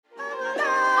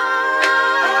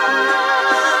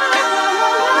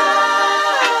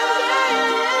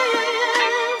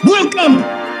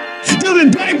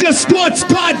Sports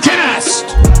Podcast.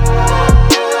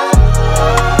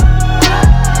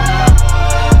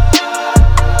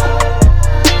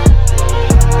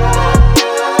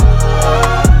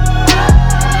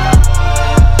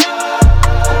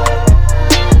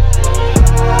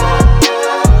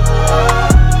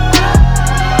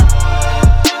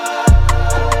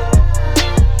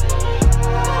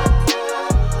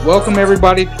 Welcome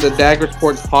everybody to the Dagger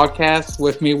Sports Podcast.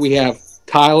 With me we have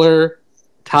Tyler,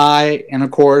 Ty, and of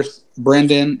course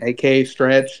Brendan, aka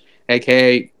Stretch,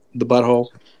 aka the Butthole,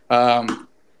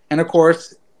 and of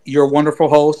course your wonderful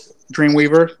host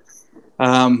Dreamweaver.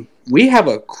 We have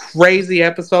a crazy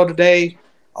episode today.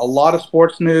 A lot of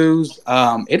sports news.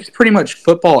 It's pretty much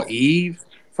football eve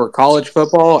for college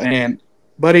football, and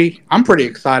buddy, I'm pretty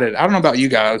excited. I don't know about you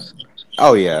guys.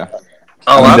 Oh yeah.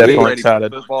 Oh, I'm definitely ready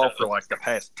excited. for football for like the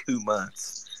past 2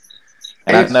 months.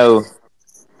 And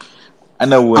I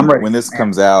know when this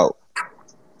comes out.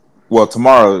 Well,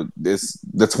 tomorrow is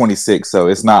the 26th, so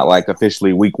it's not like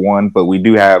officially week 1, but we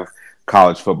do have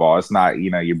college football. It's not,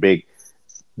 your big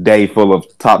day full of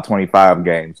top 25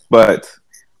 games, but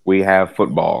we have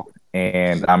football,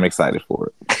 and I'm excited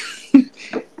for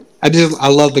it. I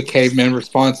love the caveman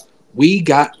response. We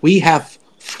have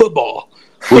football.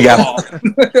 We got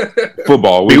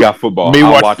football. We got football. Me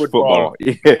I watch football.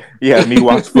 Yeah, me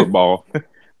watch football.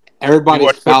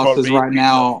 Everybody's spouses right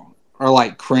now are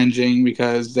like cringing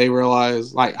because they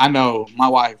realize, like, I know my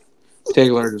wife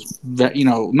Taylor is,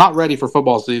 not ready for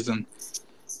football season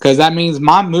because that means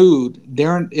my mood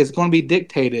is going to be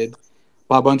dictated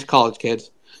by a bunch of college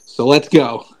kids. So let's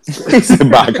go.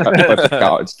 By a bunch of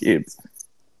college kids.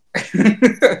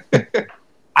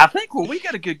 I think we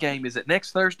got a good game. Is it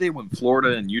next Thursday when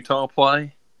Florida and Utah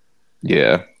play?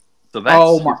 Yeah. So that's,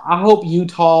 I hope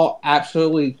Utah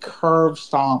absolutely curve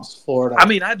stomps Florida. I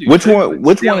mean, I do. Which one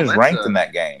is ranked in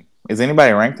that game? Is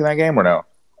anybody ranked in that game or no?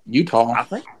 Utah.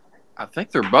 I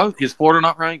think they're both. Is Florida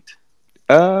not ranked?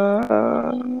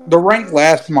 The rank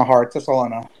last in my heart. That's all I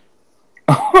know.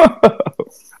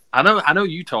 I know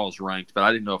Utah's ranked, but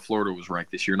I didn't know if Florida was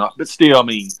ranked this year or not. But still, I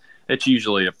mean, it's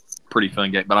usually a pretty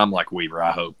fun game. But I'm like Weaver.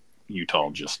 I hope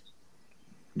Utah just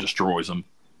destroys them.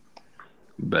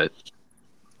 But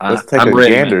let's take I'm a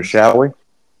ready, gander, man. shall we?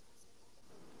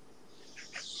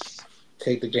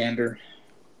 Take the gander.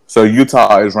 So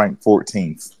Utah is ranked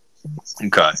 14th.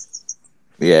 Okay.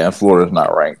 Yeah, and Florida's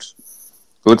not ranked.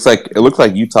 It looks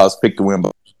like Utah's picked to win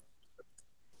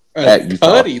at Utah.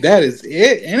 Cuddy, that is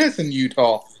it, and it's in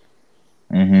Utah.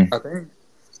 Mm-hmm. I think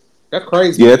that's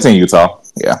crazy. Yeah, it's in Utah.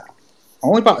 Yeah.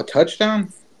 Only about a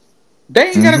touchdown. They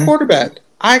ain't got a quarterback.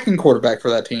 I can quarterback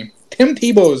for that team. Tim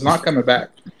Tebow is not coming back.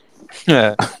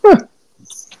 Yeah.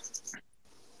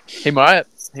 He might.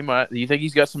 Do you think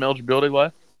he's got some eligibility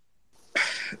left?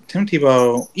 Tim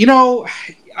Tebow,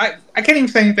 I can't even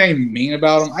say anything mean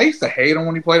about him. I used to hate him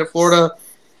when he played at Florida,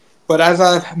 but as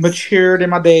I've matured in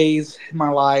my days, in my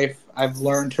life, I've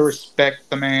learned to respect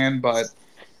the man. But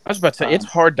I was about to say, it's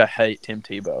hard to hate Tim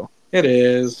Tebow. It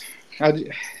is.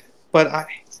 But I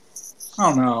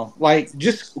don't know. Like,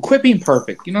 just quit being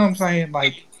perfect. You know what I'm saying?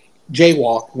 Like,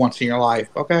 jaywalk once in your life,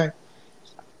 okay?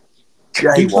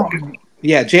 Jaywalk.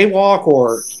 Yeah, jaywalk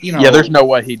or, Yeah, there's no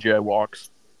way he jaywalks.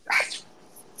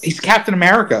 He's Captain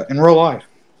America in real life.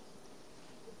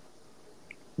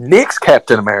 Nick's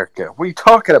Captain America. What are you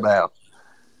talking about?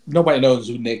 Nobody knows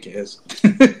who Nick is.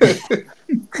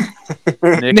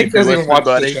 Nick doesn't even watch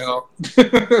the show.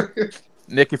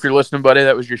 Nick, if you're listening, buddy,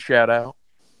 that was your shout out.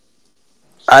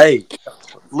 Hey,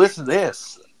 listen to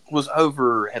this. Was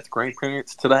over at the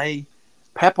grandparents today.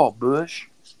 Papa Bush,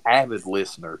 avid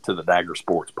listener to the Dagger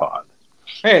Sports Pod.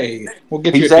 Hey, we'll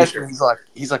get you He's a asking, t-shirt.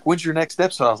 he's like, when's your next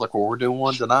episode? I was like, well, we're doing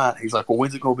one tonight. He's like, well,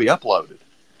 when's it going to be uploaded?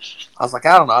 I was like,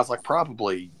 I don't know. I was like,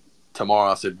 probably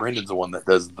tomorrow. I said, Brendan's the one that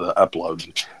does the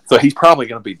uploading. So he's probably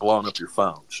going to be blowing up your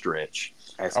phone, Stretch.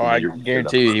 Oh, I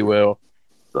guarantee you he will.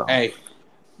 So. Hey,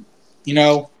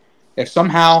 if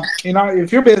somehow,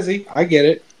 if you're busy, I get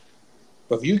it.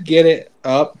 But if you get it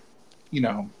up,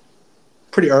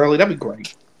 pretty early, that'd be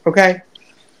great. Okay?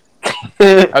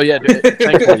 Oh, yeah.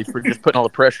 Thankfully for just putting all the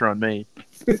pressure on me.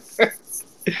 But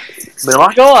I'm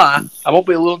not gonna lie, I won't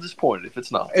be a little disappointed if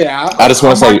it's not. Yeah. I just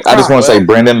want to say,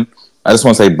 Brendan,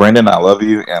 I love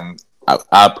you, and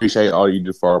I appreciate all you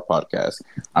do for our podcast.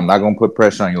 I'm not going to put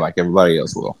pressure on you like everybody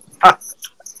else will.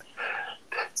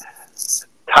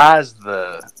 Ty's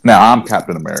the... Now, I'm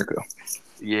Captain America.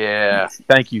 Yeah.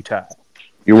 Thank you, Ty.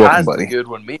 You're welcome, Ty's buddy. the good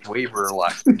one. Me and Weaver are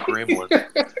like the gremlin.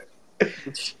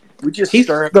 We just He's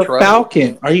stir up the trouble.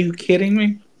 Falcon. Are you kidding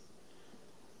me?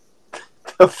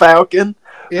 The Falcon?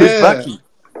 Yeah. Who's Bucky?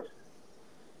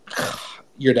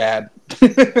 your dad.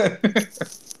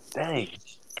 Dang.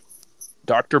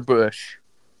 Dr. Bush.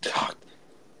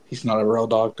 He's not a real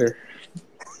doctor.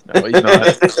 No, he's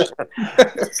not.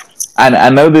 I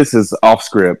know this is off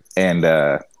script, and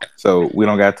so we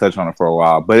don't got to touch on it for a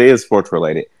while, but it is sports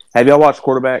related. Have y'all watched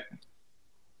Quarterback?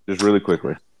 Just really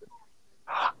quickly.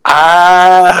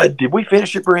 Did we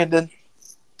finish it, Brendan?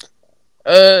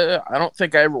 I don't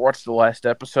think I ever watched the last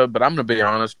episode, but I'm going to be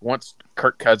honest. Once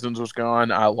Kirk Cousins was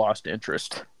gone, I lost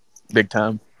interest. Big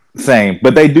time. Same,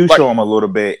 but they do show him a little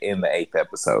bit in the 8th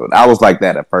episode. I was like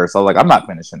that at first. I was like, I'm not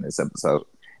finishing this episode,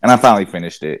 and I finally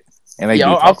finished it. And they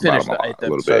I'll finish the 8th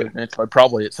episode eventually,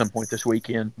 probably at some point this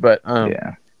weekend. But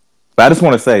yeah, but I just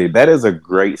want to say that is a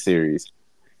great series.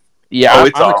 Yeah,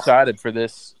 I'm excited for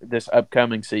this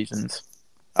upcoming seasons.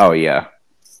 Oh yeah.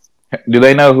 Do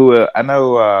they know who? I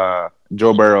know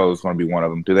Joe Burrow is going to be one of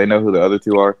them. Do they know who the other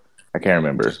two are? I can't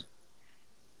remember.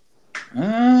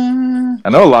 I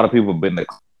know a lot of people have been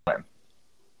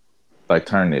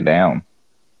turning it down.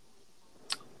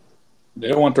 They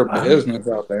don't want their business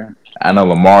out there. I know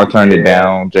Lamar turned it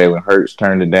down. Jalen Hurts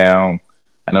turned it down.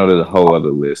 I know there's a whole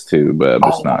other list too, but I'm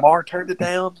just not. Lamar turned it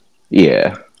down?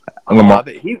 Yeah. Lamar,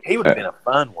 he would have been a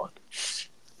fun one.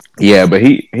 Yeah, but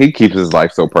he keeps his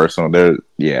life so personal. There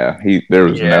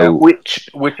was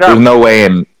no way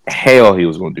in hell he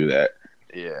was going to do that.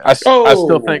 Yeah, I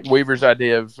still think Weaver's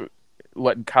idea of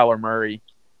letting Kyler Murray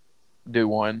do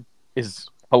one is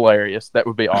hilarious. That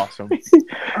would be awesome.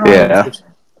 Yeah,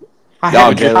 I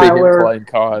had just be him playing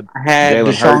COD. I had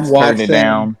Jalen Deshaun Hurts Watson. turned it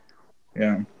down.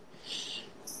 Yeah,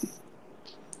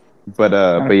 but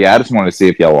yeah, I just wanted to see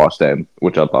if y'all watched that,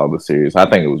 what y'all thought of the series. I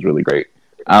think it was really great.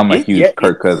 I'm a huge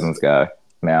Kirk Cousins guy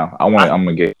now. I'm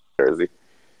gonna get a jersey.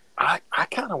 I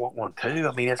kind of want one too.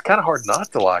 I mean, it's kind of hard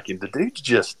not to like him. The dude's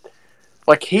just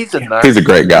like he's a nerd. He's a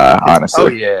great guy, honestly. Oh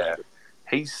yeah,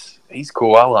 he's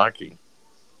cool. I like him.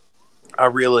 I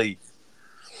really,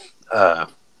 I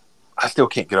still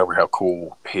can't get over how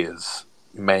cool his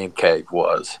man cave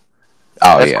was.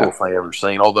 Oh, that's the coolest thing I've ever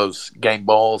seen. All those game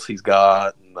balls he's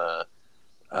got, and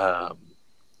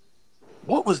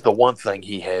what was the one thing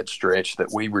he had, Stretch,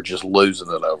 that we were just losing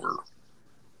it over?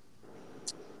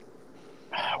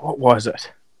 What was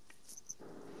it?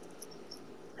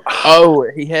 Oh,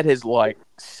 he had his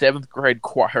 7th grade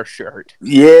choir shirt.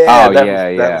 Yeah,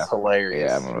 that was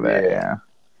hilarious. Yeah, I remember that. Yeah.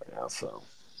 So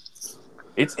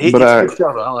it's a good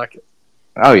show. I like it.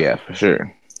 Oh yeah, for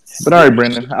sure. But all right,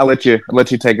 Brendan, I'll let you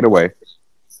take it away.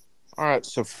 All right.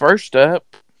 So first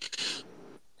up,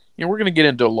 we're going to get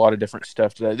into a lot of different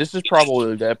stuff today. This is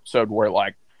probably the episode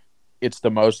where it's the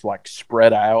most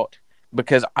spread out,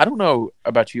 because I don't know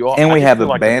about you all. And we have the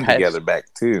band together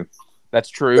back too. That's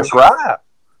true. That's right.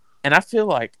 And I feel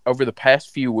like over the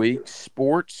past few weeks,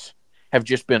 sports have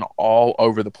just been all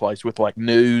over the place with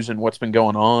news and what's been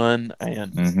going on.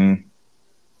 And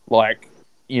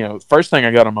first thing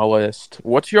I got on my list,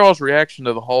 what's y'all's reaction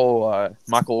to the whole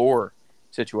Michael Oher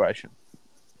situation?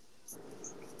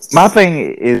 My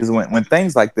thing is when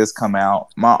things like this come out,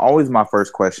 my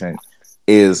first question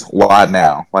is why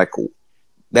now?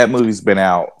 That movie's been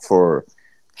out for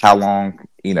how long?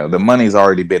 The money's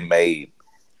already been made.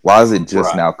 Why is it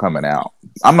just now coming out?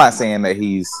 I'm not saying that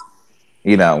he's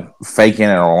faking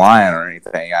it or lying or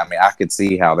anything. I mean, I could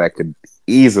see how that could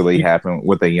easily happen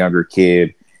with a younger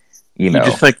kid. You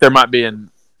just think there might be an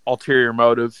ulterior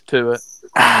motive to it?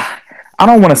 I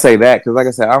don't want to say that because, like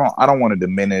I said, I don't want to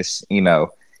diminish,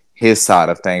 his side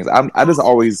of things. I just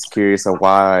always curious of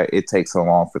why it takes so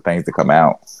long for things to come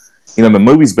out. The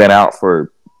movie's been out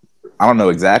for, I don't know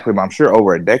exactly, but I'm sure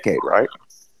over a decade, right?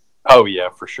 Oh yeah,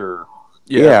 for sure.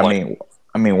 Yeah,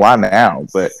 I mean, why now?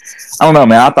 But I don't know,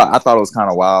 man. I thought it was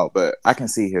kind of wild, but I can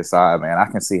see his side, man. I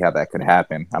can see how that could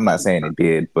happen. I'm not saying it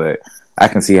did, but I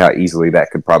can see how easily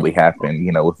that could probably happen.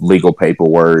 With legal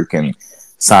paperwork and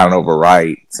signing over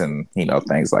rights and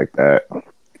things like that.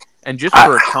 And just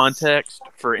for context,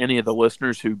 for any of the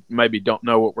listeners who maybe don't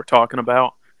know what we're talking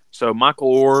about, so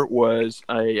Michael Oher was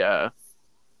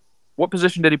what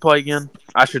position did he play again?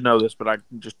 I should know this, but I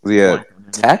just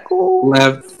tackle,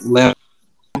 left.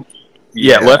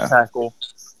 Yeah, left tackle.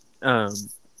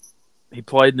 He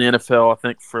played in the NFL, I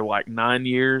think, for 9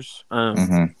 years.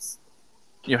 Had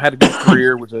a good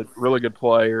career, was a really good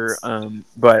player.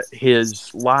 But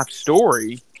his life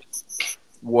story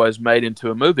was made into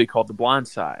a movie called The Blind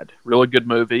Side. Really good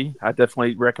movie. I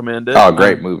definitely recommend it. Oh,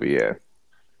 great movie, yeah.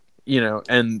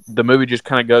 And the movie just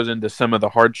kind of goes into some of the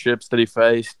hardships that he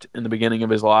faced in the beginning of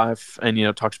his life, and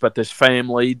talks about this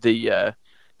family, the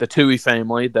Tui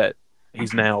family that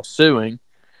he's now suing.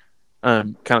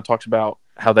 Kind of talks about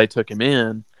how they took him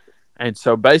in, And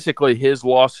so basically his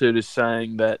lawsuit is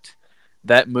saying that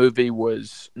that movie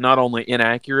was not only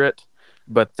inaccurate,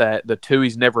 but that the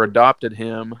Tuohys never adopted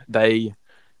him. They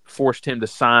forced him to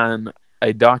sign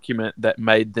a document that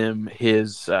made them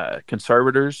his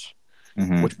conservators,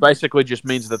 which basically just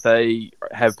means that they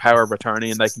have power of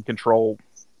attorney and they can control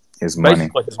his money,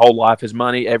 basically his whole life, his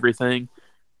money, everything.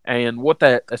 And what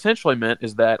that essentially meant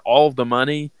is that all of the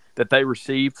money that they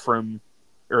received from,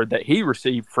 or that he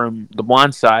received from The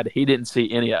Blind Side, he didn't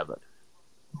see any of it.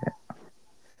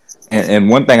 And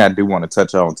one thing I do want to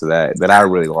touch on to that I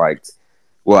really liked.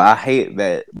 Well, I hate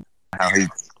that how he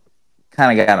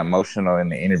kind of got emotional in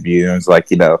the interview and was like,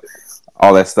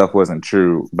 all that stuff wasn't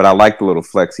true. But I like the little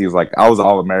flex. He was like, I was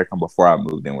All American before I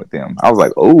moved in with them. I was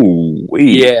like, oh,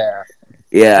 yeah.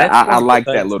 I like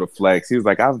that little flex. He was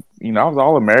like, I was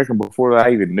All American before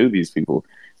I even knew these people.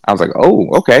 I was like, oh,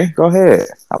 okay, go ahead.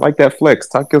 I like that flex.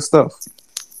 Talk your stuff.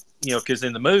 Because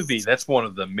in the movie, that's one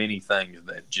of the many things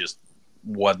that just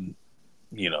wasn't,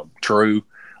 true.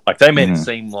 Like they made it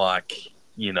seem like,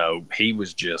 he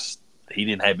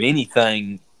didn't have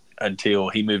anything until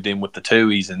he moved in with the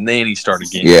Tuohys, and then he started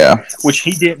getting, which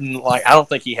he didn't like. I don't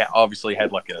think he obviously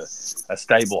had like a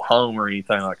stable home or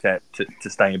anything like that to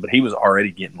stay in, but he was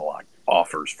already getting like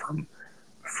offers from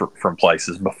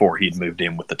places before he'd moved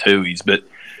in with the Tuohys. But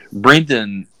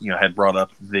Brendan, had brought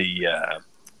up the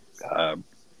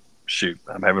shoot,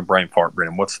 I'm having a brain fart,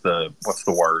 Brendan. What's the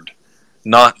word?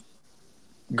 Not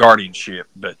guardianship,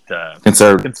 but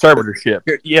conservatorship.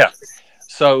 Yeah.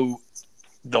 So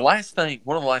one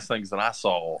of the last things that I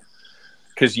saw,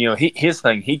 because his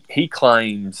thing, he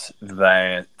claims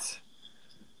that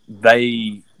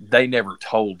they never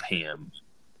told him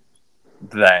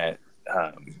that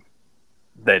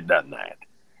they'd done that,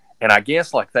 and I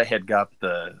guess like they had got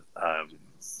the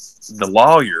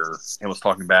lawyer and was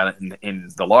talking about it,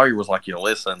 and the lawyer was like,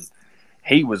 listen,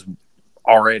 he was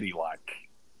already like,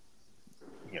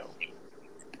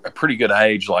 a pretty good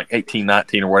age, like 18,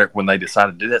 19 or whatever, when they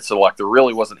decided to do that. So like there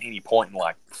really wasn't any point in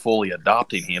like fully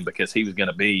adopting him because he was going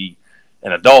to be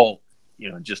an adult,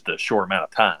 in just a short amount of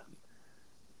time.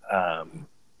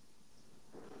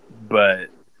 But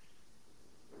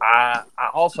I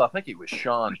think it was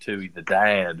Sean Tuohy, the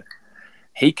dad.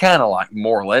 He kind of like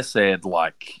more or less said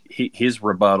like his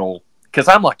rebuttal, because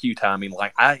I'm like you, Tommy.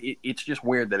 Like it's just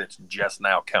weird that it's just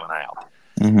now coming out.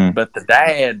 But the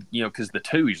dad, because the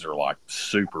Tuohys are like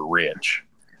super rich,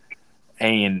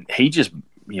 and he just,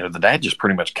 the dad just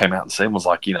pretty much came out and said, was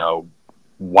like,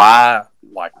 why,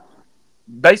 like,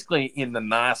 basically in the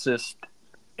nicest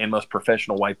and most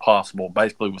professional way possible,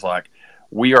 basically was like,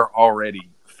 we are already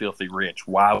filthy rich.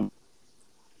 Why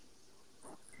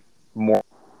more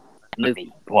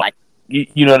movie? Like,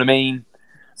 you know what I mean?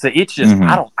 So it's just,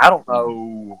 I don't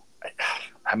know.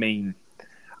 I mean,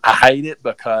 I hate it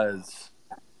because,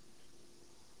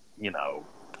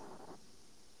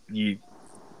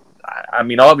 I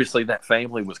mean, obviously that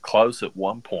family was close at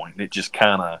one point. And it just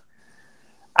kind of,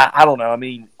 I don't know. I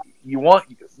mean, you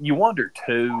wonder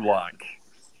too, like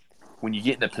when you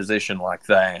get in a position like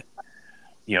that,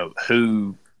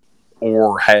 who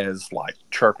or has like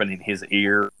chirping in his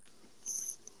ear.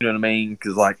 You know what I mean?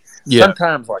 Because like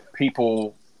sometimes like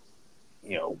people,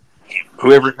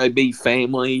 whoever it may be,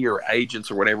 family or agents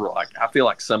or whatever, like I feel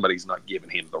like somebody's not giving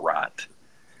him the right.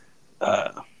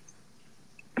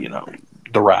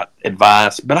 The right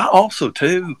advice. But I also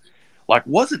too, like,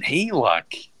 wasn't he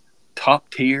like top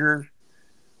tier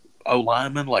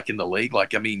O-lineman like in the league?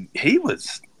 Like, I mean, he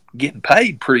was getting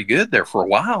paid pretty good there for a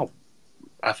while,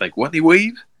 I think, wasn't he,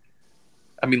 Weav?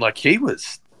 I mean, like, he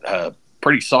was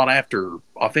pretty sought after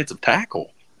offensive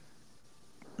tackle.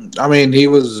 I mean, he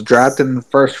was drafted in the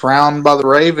first round by the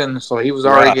Ravens, so he was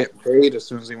already getting paid as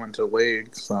soon as he went to the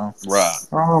league. So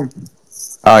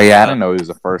Oh yeah, I didn't know he was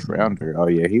a first rounder. Oh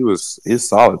yeah, he's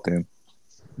solid then.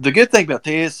 The good thing about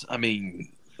this, I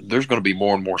mean, there's going to be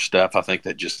more and more stuff I think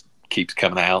that just keeps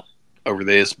coming out over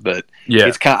this, but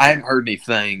it's kind of, I haven't heard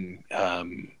anything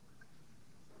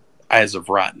as of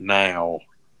right now.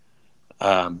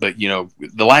 But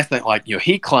the last thing, like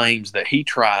he claims that he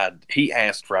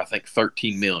asked for I think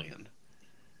 $13 million,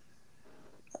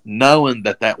 knowing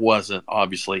that wasn't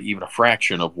obviously even a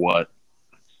fraction of what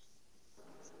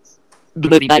the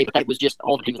movie made, but that was just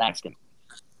all that he was asking.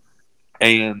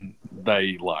 And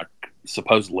they like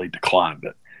supposedly declined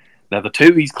it. Now the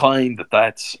Tuohys claim that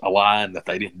that's a lie and that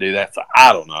they didn't do that. So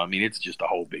I don't know. I mean, it's just a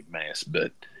whole big mess.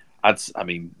 But I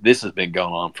mean, this has been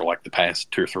going on for like the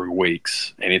past 2 or 3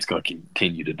 weeks, and it's going to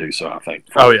continue to do so. I think.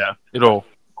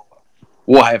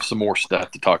 We'll have some more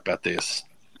stuff to talk about this,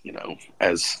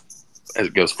 as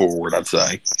it goes forward. I'd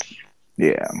say.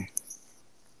 Yeah.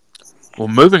 Well,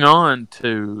 moving on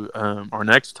to our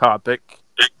next topic.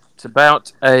 It's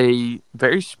about a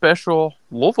very special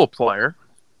Louisville player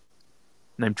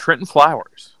named Trenton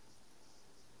Flowers.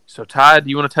 So, Ty, do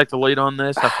you want to take the lead on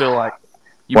this? I feel like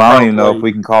I don't even know if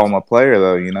we can call him a player,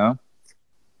 though. You know,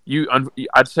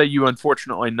 I'd say you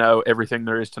unfortunately know everything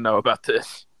there is to know about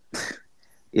this.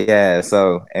 Yeah.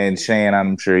 So, and Shane,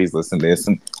 I'm sure he's listening to this,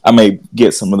 and I may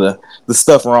get some of the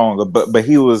stuff wrong, but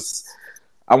he was.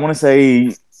 I want to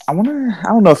say. I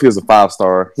don't know if he was a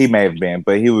 5-star. He may have been,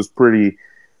 but he was pretty.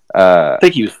 I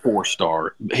think he was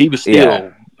 4-star. He was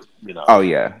still, you know. Oh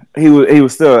yeah, he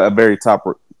was still a very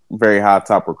high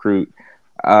top recruit.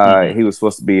 He was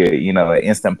supposed to be an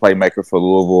instant playmaker for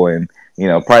Louisville, and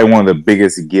probably one of the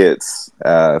biggest gets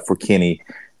for Kenny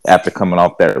after coming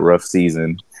off that rough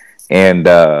season. And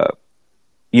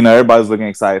everybody's looking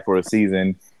excited for the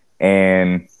season.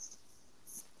 And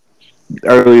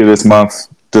earlier this month,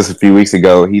 just a few weeks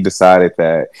ago, he decided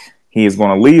that he is going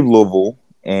to leave Louisville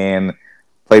and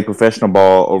play professional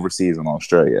ball overseas in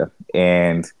Australia.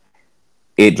 And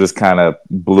it just kind of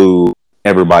blew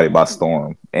everybody by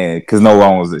storm, and because no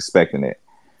one was expecting it.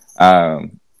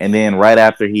 And then right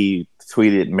after he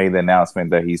tweeted and made the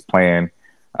announcement that he's playing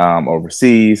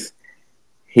overseas,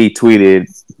 he tweeted,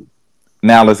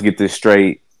 "Now let's get this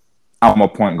straight. I'm a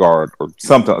point guard," or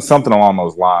something along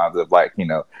those lines of like,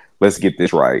 let's get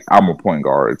this right. I'm a point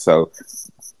guard. So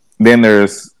then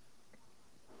there's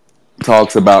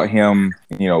talks about him,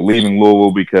 leaving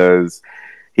Louisville because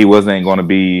he wasn't going to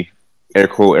be air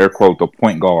quote the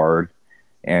point guard,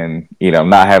 and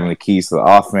not having the keys to the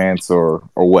offense or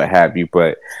what have you.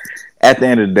 But at the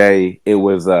end of the day, it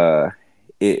was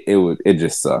it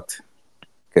just sucked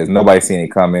because nobody seen it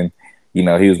coming. He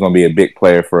was going to be a big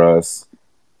player for us.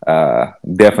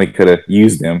 Definitely could have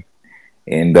used him,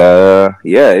 and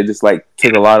it just like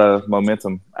took a lot of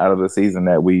momentum out of the season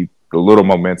the little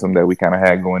momentum that we kind of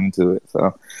had going into it.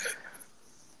 So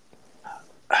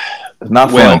it's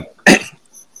not fun.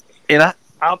 And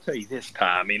I'll tell you this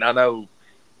time. I mean, I know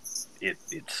it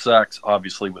sucks,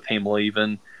 obviously, with him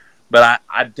leaving, but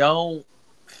I don't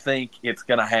think it's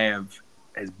going to have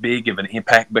as big of an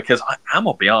impact because I'm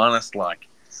going to be honest,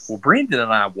 Brendan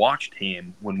and I watched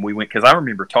him when we went, because I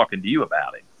remember talking to you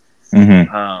about it.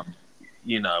 Mm-hmm.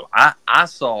 I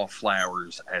saw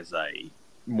Flowers as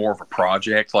more of a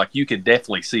project. Like, you could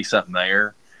definitely see something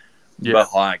there, but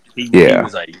he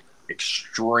was a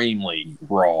extremely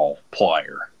raw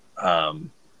player.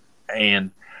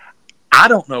 And I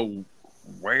don't know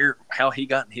how he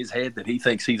got in his head that he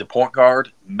thinks he's a point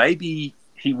guard. Maybe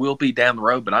he will be down the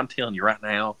road, but I'm telling you right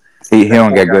now, he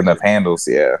don't get good enough handles.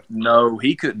 Yeah, no,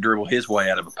 he couldn't dribble his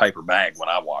way out of a paper bag when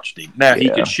I watched him. Now he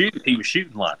could shoot; he was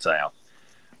shooting lights out.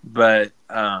 But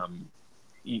I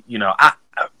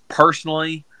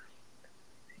personally,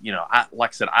 like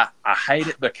I said, I hate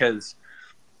it because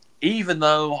even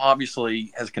though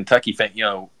obviously as a Kentucky fan,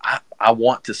 I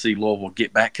want to see Louisville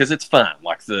get back because it's fun.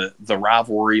 Like the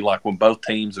rivalry, like when both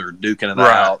teams are duking it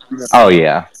out. Oh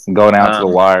yeah, going out to the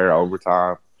wire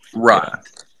overtime. Right. Yeah.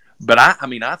 But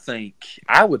I think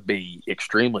I would be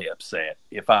extremely upset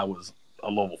if I was a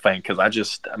Louisville fan because I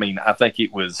think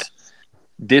it was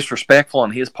disrespectful on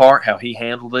his part how he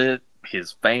handled it,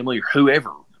 his family or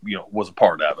whoever was a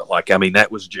part of it.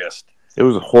 That was just. It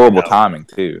was a horrible timing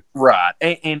too. Right.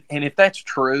 And if that's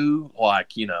true,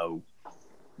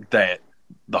 that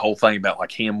the whole thing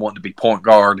about him wanting to be point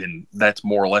guard and that's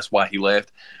more or less why he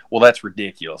left, well, that's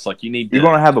ridiculous. You're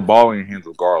going to have the ball in your hands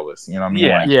regardless. You know what I mean?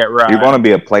 Yeah, right. You're going to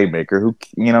be a playmaker.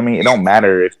 It don't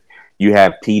matter if you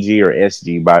have PG or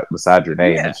SG beside your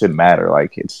name. Yeah. It shouldn't matter.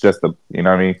 It's just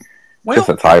just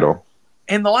a title.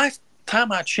 And the last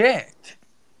time I checked,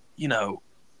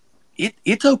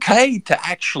 it's okay to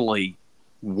actually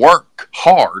work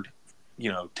hard,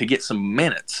 to get some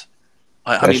minutes.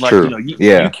 That's true.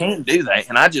 You can do that.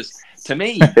 And to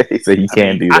me, so you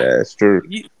can do that. It's true.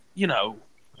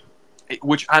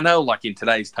 Which I know, in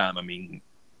today's time,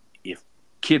 if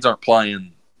kids aren't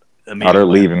playing, they're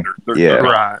leaving. They're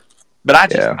right. But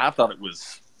I thought it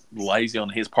was lazy on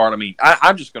his part.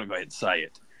 I'm just going to go ahead and say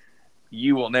it.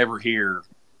 You will never hear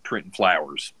Trenton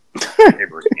Flowers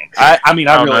ever again.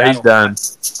 He's done.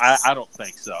 I don't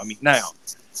think so. Now,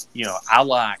 I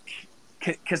like,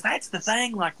 because that's the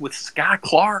thing, with Sky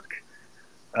Clark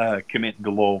committing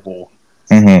to Louisville,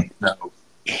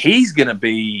 he's going to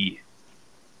be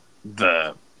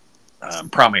the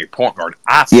primary point guard.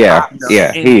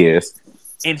 He is.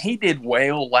 And he did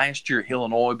well last year at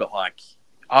Illinois, but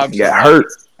obviously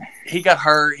he got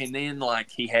hurt, and then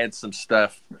he had some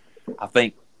stuff, I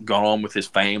think, going on with his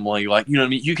family. You know what I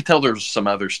mean? You could tell there was some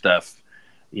other stuff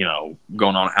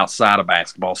going on outside of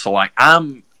basketball. So, like,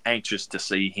 I'm anxious to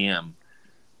see him,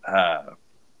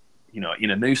 in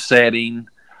a new setting.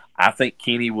 I think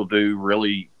Kenny will do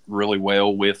really, really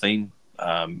well with him.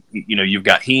 You've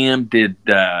got him. Did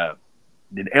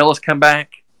Ellis come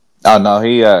back? Oh no,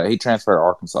 he transferred to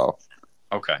Arkansas.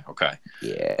 Okay.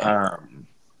 Yeah.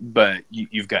 But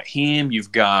you've got him.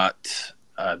 You've got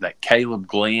that Caleb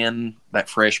Glenn, that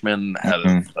freshman out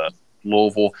of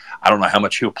Louisville. I don't know how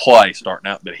much he'll play starting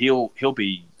out, but he'll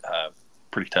be a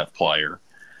pretty tough player.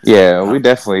 Yeah, we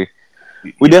definitely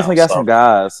got some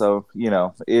guys. So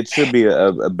it should be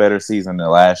a better season than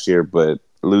last year. But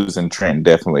losing Trent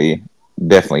definitely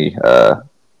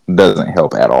doesn't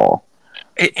help at all.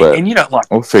 And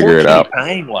we'll figure it out.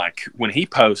 Payne, like when he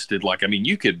posted,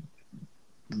 you could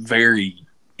very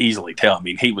easily tell. I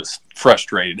mean, he was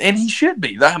frustrated, and he should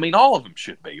be. I mean, all of them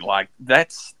should be. Like,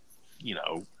 that's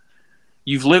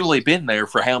you've literally been there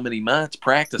for how many months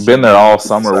practicing? Been there all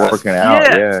summer working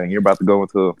out, yeah. And you're about to go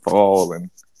into the fall, and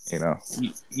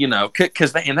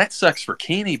because that sucks for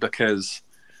Kenny because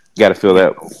you got to fill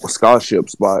that scholarship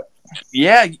spot.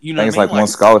 Yeah, it's like one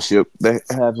scholarship they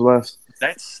have left.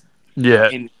 That's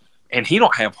and he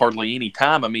don't have hardly any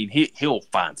time. I mean, he'll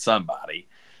find somebody,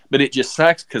 but it just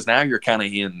sucks because now you're kind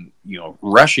of in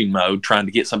rushing mode, trying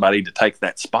to get somebody to take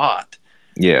that spot.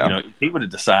 Yeah, if he would have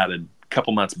decided a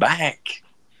couple months back,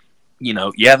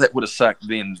 that would have sucked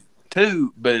then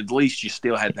too. But at least you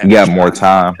still had that. You got more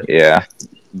time. Yeah,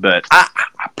 but I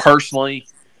personally,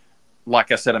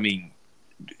 like I said, I mean,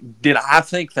 did I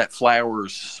think that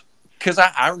Flowers? Because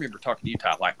I remember talking to you,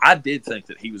 Ty. Like, I did think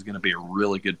that he was going to be a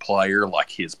really good player,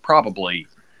 like his probably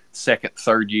second,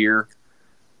 third year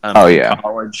in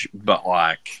college. But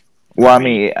I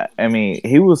mean,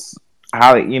 he was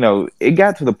it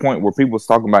got to the point where people was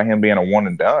talking about him being a one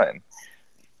and done.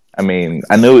 I mean,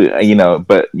 I knew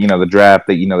but the draft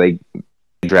that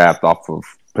they draft off of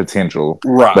potential,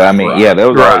 right? But I mean, there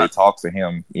was already talks of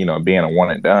him, being a one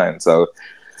and done. So.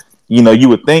 You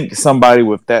would think somebody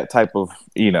with that type of,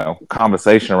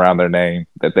 conversation around their name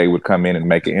that they would come in and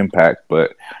make an impact.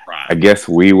 But I guess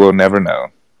we will never know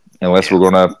unless we're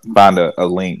going to find a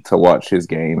link to watch his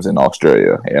games in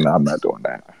Australia. And I'm not doing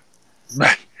that.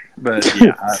 But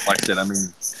yeah, like I said, I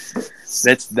mean,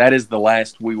 that is the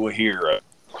last we will hear of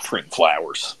Trenton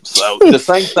Flowers. So the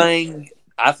same thing,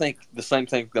 I think the same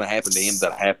thing is going to happen to him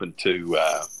that happened to,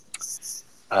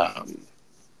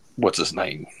 what's his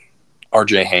name?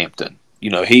 R.J. Hampton.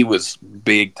 He was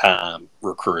big time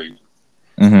recruit,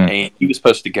 and he was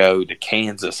supposed to go to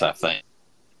Kansas, I think.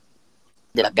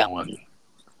 Ended up going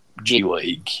G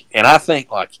League, and I think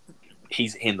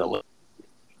he's in the league.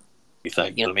 You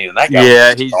think? You know what I mean? And that guy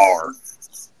was a star.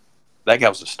 That guy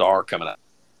was a star coming out.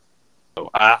 So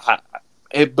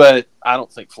but I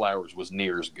don't think Flowers was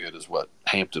near as good as what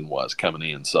Hampton was coming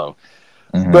in. So,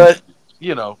 but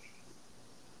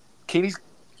Kenny's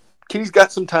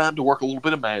got some time to work a little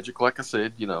bit of magic. Like I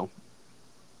said, he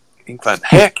can find.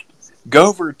 Heck, go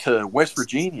over to West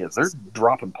Virginia. They're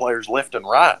dropping players left and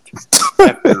right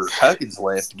after Huggins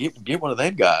left. Get one of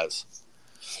them guys.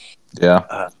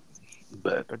 Yeah,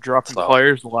 but they're dropping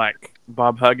players like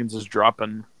Bob Huggins is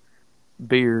dropping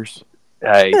beers.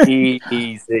 Hey,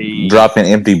 easy. Dropping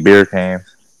empty beer cans.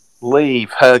 Leave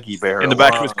Huggy Bear in the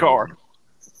back of his car.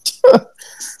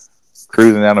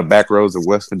 Cruising down the back roads of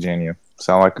West Virginia.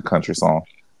 Sound like a country song.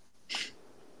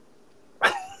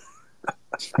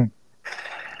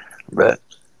 But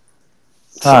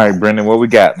all right, Brendan, what we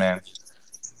got, man?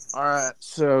 All right,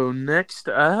 so next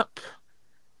up,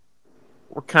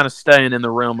 we're kind of staying in the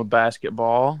realm of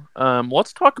basketball.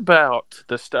 Let's talk about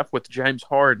the stuff with James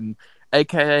Harden,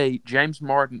 aka James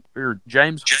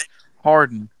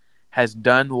Harden has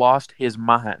lost his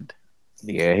mind.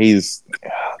 Yeah, he's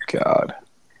God.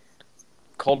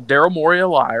 Called Daryl Morey a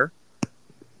liar.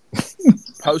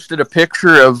 Posted a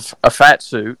picture of a fat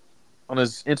suit on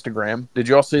his Instagram. Did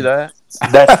y'all see that?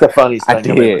 That's the funniest thing. I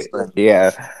did.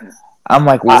 Yeah. I'm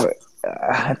like, what?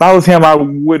 If I was him, I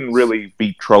wouldn't really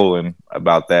be trolling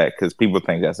about that because people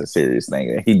think that's a serious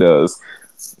thing that he does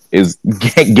is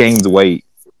gains weight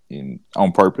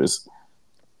on purpose.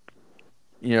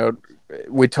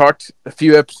 We talked a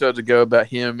few episodes ago about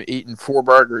him eating 4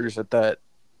 burgers at that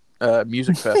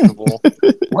music festival.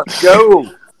 Let's go.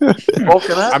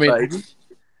 Bulking up, baby.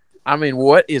 I mean,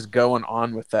 what is going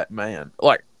on with that man?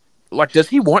 Like, does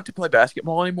he want to play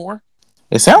basketball anymore?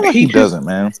 It sounds like he doesn't,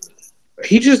 man.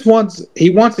 He just wants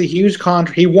a huge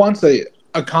contract. He wants a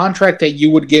contract that you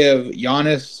would give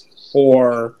Giannis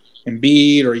or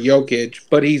Embiid or Jokic,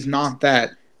 but he's not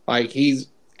that. Like, he's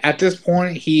at this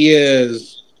point, he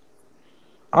is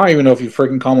I don't even know if you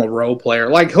freaking call him a role player.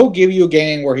 Like, he'll give you a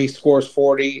game where he scores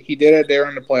 40. He did it there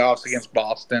in the playoffs against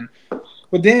Boston.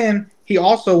 But then he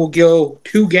also will go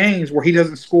 2 games where he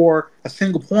doesn't score a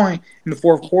single point in the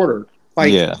fourth quarter.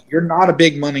 Like, you're not a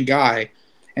big money guy.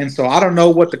 And so I don't know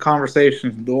what the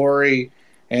conversations Dory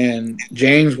and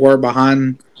James were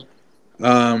behind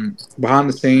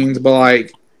the scenes, but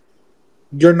like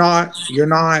you're not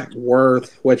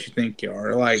worth what you think you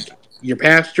are. Like, you're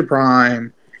past your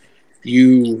prime.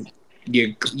 You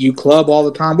club all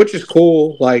the time, which is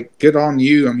cool. Like, good on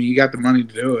you. I mean, you got the money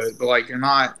to do it, but like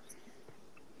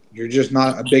you're just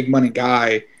not a big money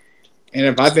guy. And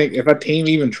if a team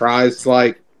even tries to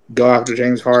like go after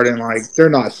James Harden, like, they're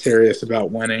not serious about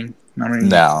winning. I mean,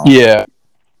 no, yeah,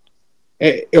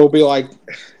 it'll be like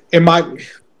it might.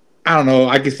 I don't know.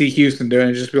 I could see Houston doing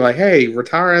it. Just be like, hey,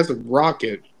 retire as a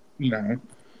Rocket. You know,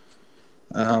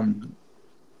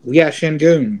 we got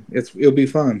Shingun. It'll be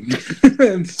fun.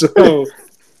 And so,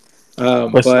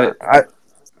 but I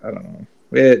don't know.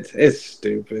 It's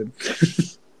stupid.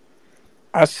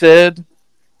 I said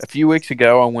a few weeks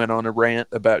ago I went on a rant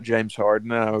about James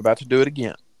Harden, and I'm about to do it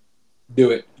again. Do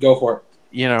it. Go for it.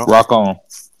 You know, rock on.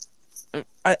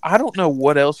 I don't know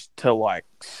what else to like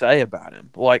say about him.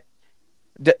 Like,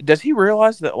 does he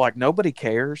realize that like nobody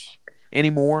cares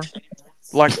anymore?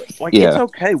 Like It's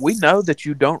okay. We know that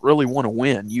you don't really want to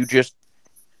win. You just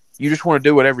want to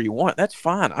do whatever you want. That's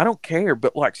fine. I don't care.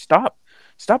 But like, stop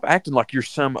acting like you're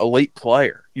some elite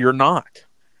player. You're not.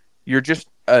 You're just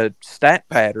a stat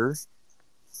patter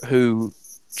who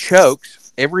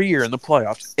chokes every year in the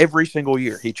playoffs. Every single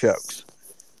year he chokes,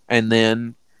 and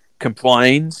then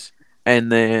complains,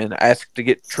 and then asks to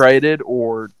get traded,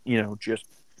 or just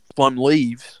plumb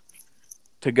leaves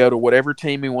to go to whatever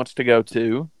team he wants to go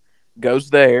to. Goes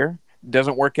there,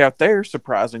 doesn't work out there,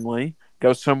 surprisingly,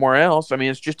 goes somewhere else. I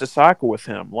mean, it's just a cycle with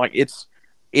him. Like, it's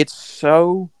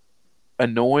so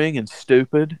annoying and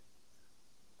stupid.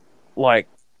 Like,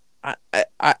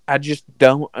 I just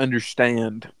don't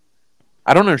understand.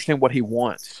 I don't understand what he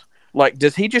wants. Like,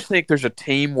 does he just think there's a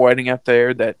team waiting out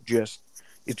there that is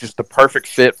just the perfect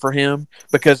fit for him?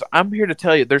 Because I'm here to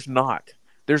tell you, there's not.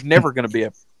 There's never going to be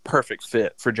a perfect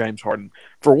fit for James Harden.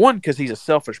 For one, because he's a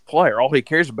selfish player. All he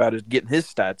cares about is getting his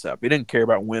stats up. He doesn't care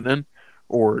about winning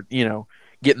or,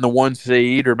 getting the 1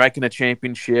 seed or making a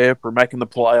championship or making the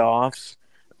playoffs.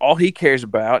 All he cares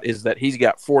about is that he's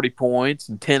got 40 points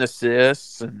and 10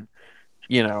 assists and,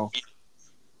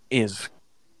 is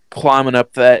climbing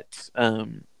up that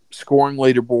scoring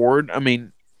leaderboard. I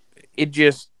mean, it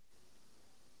just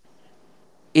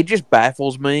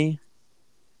baffles me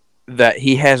that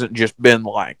he hasn't just been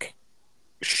like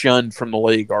shunned from the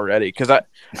league already. Because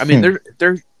I mean,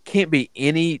 there can't be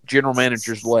any general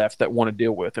managers left that want to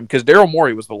deal with him. Because Daryl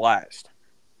Morey was the last.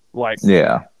 Like,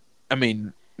 yeah, I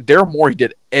mean, Daryl Morey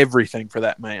did everything for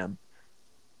that man,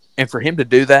 and for him to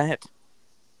do that,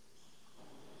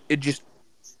 it just.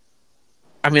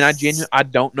 I mean, I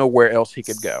don't know where else he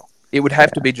could go. It would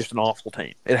have to be just an awful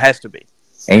team. It has to be.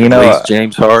 And at least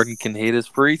James Harden can hit his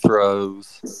free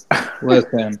throws.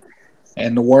 Listen,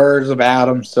 in the words of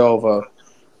Adam Silva,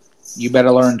 you better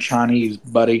learn Chinese,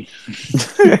 buddy.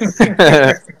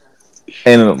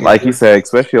 And like you said,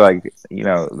 especially like,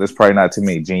 there's probably not too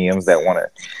many GMs that want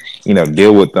to,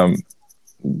 deal with them.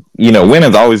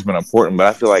 Winning's always been important, but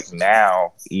I feel like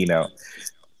now,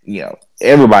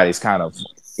 everybody's kind of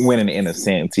winning in a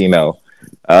sense. I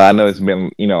know it's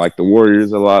been, like the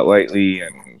Warriors a lot lately,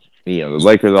 and the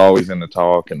Lakers are always in the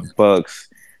talk, and the Bucks.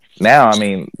 Now, I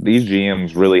mean, these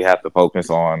GMs really have to focus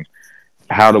on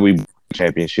how do we win a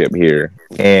championship here.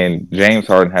 And James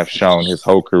Harden has shown his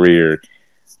whole career,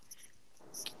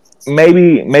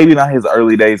 maybe not his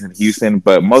early days in Houston,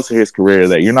 but most of his career,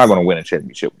 that you're not going to win a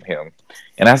championship with him.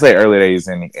 And I say early days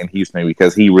in Houston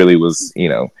because he really was, he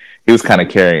was kind of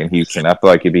carrying Houston. I feel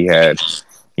like if he had,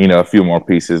 a few more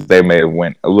pieces, they may have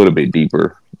went a little bit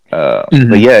deeper. But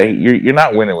yeah, you're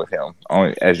not winning with him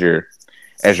as your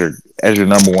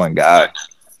number one guy.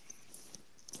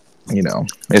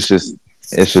 It's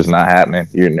just not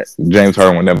happening. James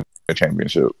Harden will never win a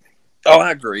championship. Oh, I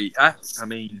agree. I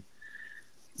mean,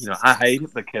 I hate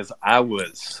it because I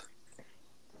was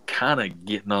kind of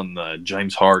getting on the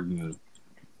James Harden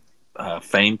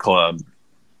fan club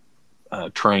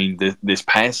train this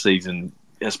past season,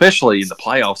 especially in the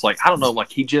playoffs. Like, I don't know,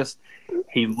 like he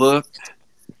looked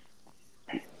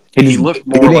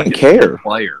more like a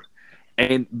player.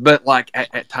 But like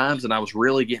at times, and I was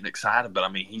really getting excited, but I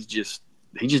mean, he just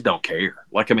don't care.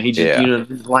 Like, I mean, he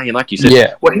just, playing, like you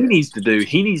said, what he needs to do,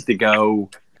 he needs to go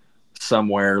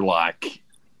somewhere like,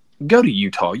 go to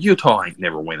Utah. Utah ain't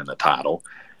never winning the title.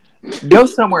 Go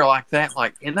somewhere like that,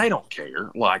 like, and they don't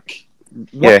care. Like,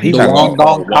 Yeah, The he's not going.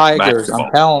 Wandong Tigers.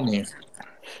 I'm telling you.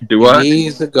 Do He what?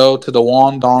 needs to go to the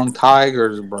Wandong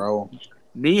Tigers, bro.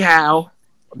 Ni hao.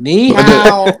 Ni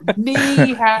hao.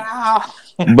 Ni hao.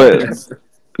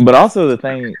 But also the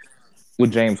thing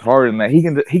with James Harden that he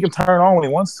can turn on when he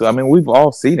wants to. I mean, we've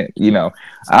all seen it. You know,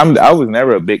 I was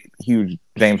never a huge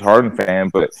James Harden fan,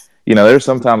 but you know, there's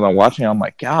sometimes I'm watching, I'm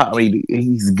like, God, I mean,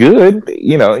 he's good.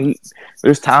 You know,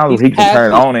 there's times where he can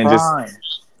turn on and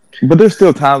but there's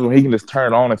still times when he can just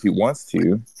turn on if he wants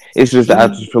to. It's just I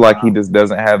just feel like he just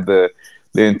doesn't have the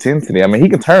intensity. I mean, he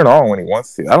can turn on when he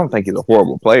wants to. I don't think he's a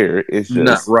horrible player. It's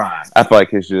just Not right. I feel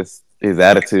like it's just his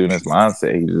attitude and his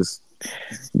mindset. He just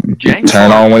James turn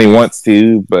Harden on when he wants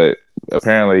to, but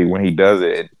apparently when he does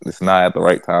it, it's not at the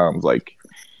right times. Like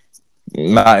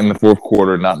not in the fourth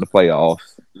quarter, not in the playoffs.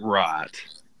 Right.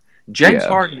 James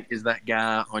Harden is that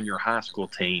guy on your high school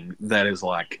team that is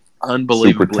like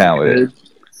unbelievably super talented. good,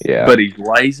 yeah, but he's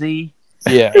lazy.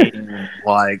 Yeah, and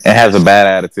like it has a bad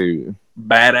attitude.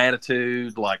 Bad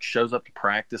attitude. Like shows up to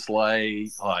practice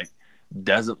late. Like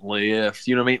doesn't lift.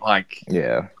 You know what I mean? Like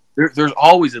yeah. There's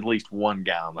always at least one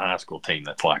guy on the high school team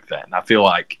that's like that, and I feel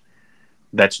like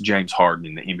that's James Harden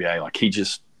in the NBA. Like he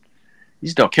just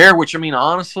don't care. Which I mean,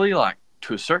 honestly, like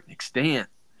to a certain extent,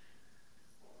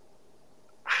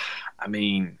 I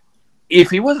mean, if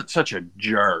he wasn't such a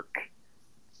jerk,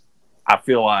 I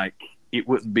feel like it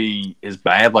wouldn't be as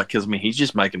bad. Like, because I mean, he's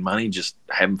just making money, just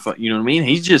having fun. You know what I mean?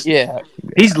 He's just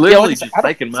he's literally just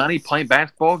making money, playing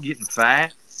basketball, getting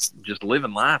fat, just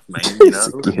living life, man. You know,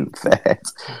 getting fat.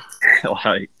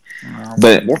 Like,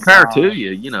 but more power to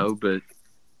you, you know. But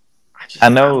I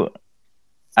know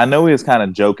he was kind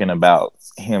of joking about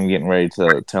him getting ready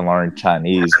to learn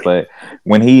Chinese, but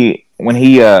when he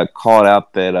called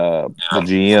out that the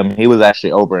GM, he was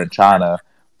actually over in China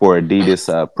for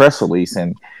Adidas press release,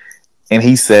 and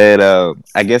he said,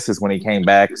 I guess it's when he came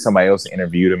back, somebody else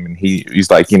interviewed him, and he's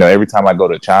like, you know, every time I go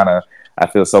to China, I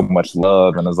feel so much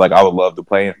love, and it's like I would love to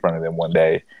play in front of them one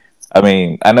day. I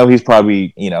mean, I know he's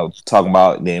probably, you know, talking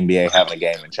about the NBA having a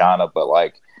game in China, but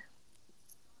like,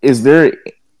 is there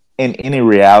in any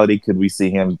reality could we see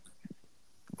him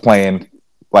playing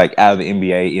like out of the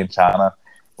NBA in China?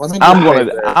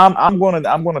 I'm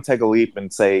gonna take a leap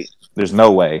and say there's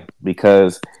no way,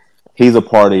 because he's a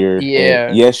partier. Yeah.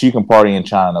 And yes, you can party in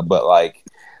China, but like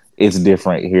it's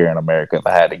different here in America. If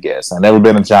I had to guess, I've never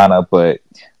been in China, but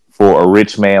for a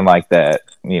rich man like that,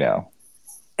 you know,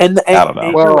 and I don't know.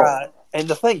 And you're right. And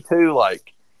the thing too,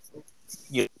 like,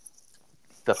 you know,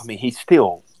 stuff. I mean, he's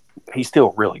still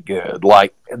really good.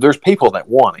 Like, there's people that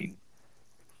want him.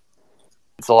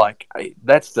 It's like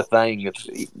that's the thing.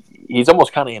 He's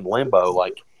almost kind of in limbo.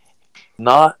 Like,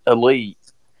 not elite,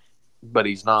 but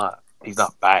he's not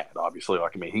bad. Obviously,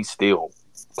 like I mean, he's still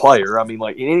a player. I mean,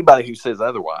 like anybody who says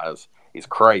otherwise is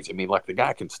crazy. I mean, like the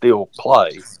guy can still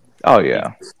play. Oh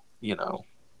yeah, you know.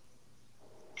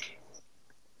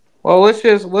 Well, let's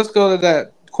go to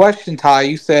that question, Ty.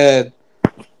 You said,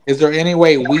 "Is there any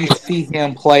way we see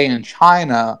him play in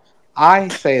China?" I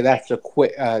say that's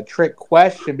a trick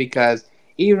question, because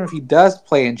even if he does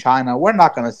play in China, we're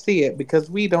not going to see it because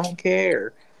we don't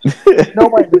care.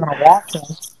 Nobody's going to watch him.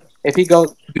 If he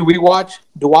goes, do we watch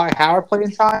Dwight Howard play in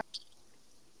China?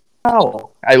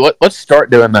 No. Hey, let's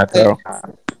start doing that though.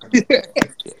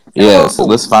 Yeah, so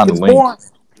let's find a link. Boring.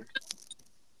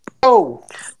 Oh,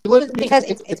 because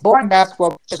it's boring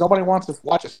basketball because nobody wants to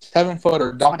watch a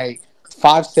 7-footer dominate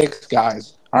 5'6"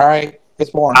 guys. All right, it's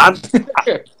boring.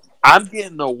 I'm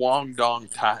getting the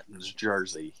Guangdong Titans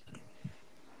jersey.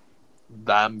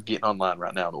 I'm getting online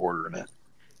right now to ordering it.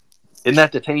 Isn't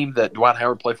that the team that Dwight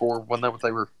Howard played for? Wasn't that what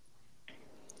they were?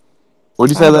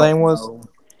 What'd you say the name was?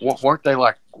 Weren't they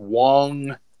like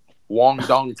Guangdong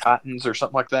Titans or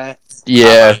something like that?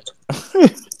 Yeah.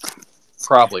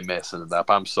 Probably messing it up.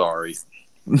 I'm sorry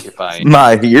if I ain't.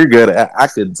 Nah, you're good. I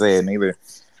couldn't say it neither.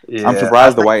 Yeah, I'm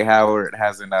surprised Dwight Howard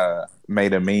hasn't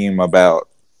made a meme about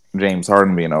James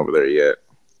Harden being over there yet.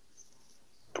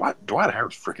 Dwight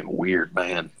Howard's freaking weird,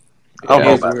 man. I don't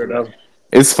know about weirdo.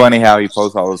 It's funny how he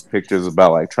posts all those pictures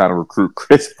about like trying to recruit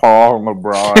Chris Paul,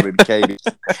 LeBron, and KD.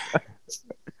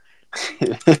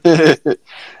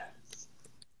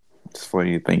 It's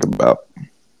funny to think about.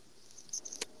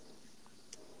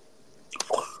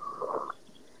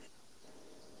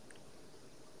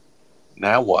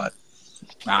 Now what?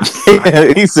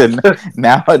 He said,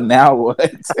 "Now what?"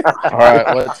 All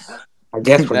right, I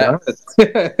guess we're done.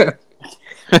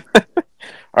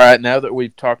 All right, now that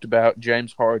we've talked about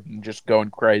James Harden just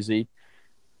going crazy,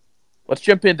 let's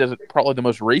jump into probably the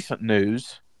most recent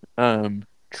news.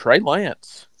 Trey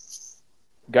Lance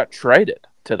got traded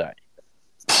today.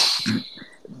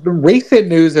 The recent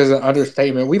news is an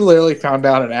understatement. We literally found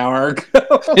out an hour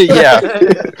ago. Yeah.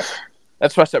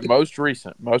 That's why I said most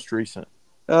recent.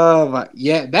 Oh my,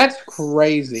 yeah, that's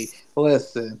crazy.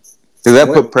 Listen, Does that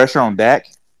put pressure on Dak?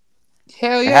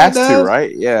 Hell It yeah, has to,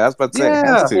 right? Yeah, I was about to say it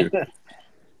has to.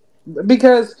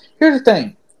 Because here's the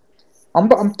thing, I'm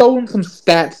throwing some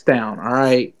stats down. All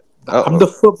right, I'm the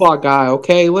football guy.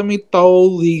 Okay, let me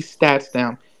throw these stats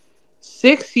down.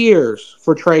 6 years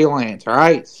for Trey Lance. All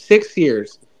right, 6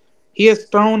 years. He has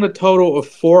thrown a total of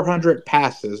 400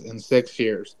 passes in 6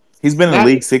 years. He's been in the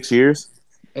league 6 years?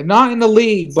 And not in the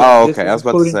league, but this is I was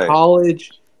about to including say.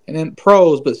 college and then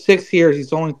pros. But 6 years,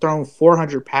 he's only thrown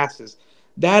 400 passes.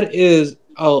 That is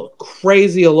a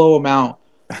crazy low amount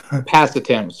of pass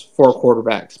attempts for a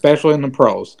quarterback, especially in the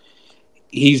pros.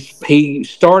 He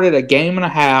started a game and a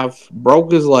half,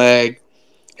 broke his leg,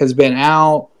 has been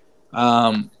out.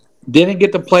 Didn't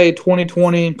get to play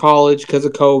 2020 in college because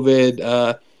of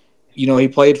COVID. He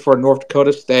played for North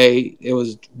Dakota State. It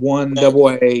was one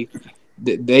double A.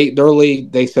 Their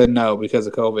league, they said no because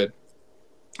of COVID.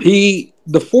 The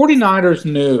 49ers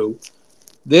knew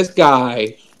this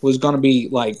guy was going to be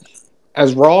like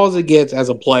as raw as it gets as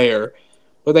a player,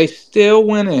 but they still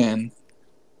went in,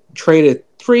 traded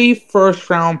 3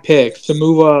 first-round picks to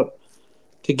move up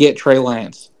to get Trey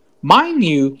Lance. Mind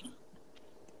you,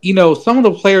 some of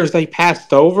the players they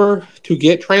passed over to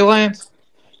get Trey Lance,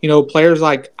 players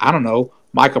like, I don't know,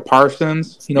 Micah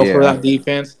Parsons, for that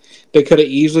defense. They could have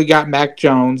easily got Mac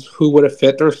Jones, who would have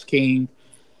fit their scheme.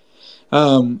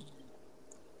 And,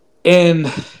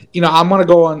 I'm going to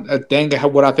go on a thing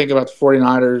what I think about the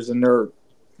 49ers and their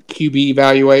QB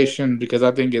evaluation because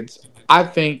I think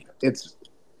it's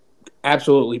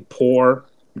absolutely poor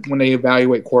when they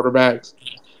evaluate quarterbacks.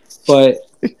 But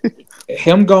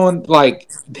them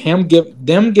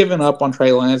giving up on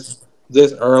Trey Lance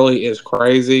this early is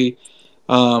crazy.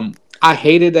 I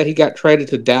hated that he got traded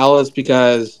to Dallas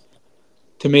because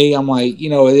to me, I'm like,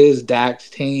 it is Dak's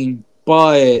team,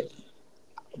 but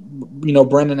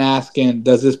Brendan asking,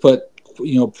 does this put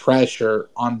pressure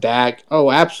on Dak?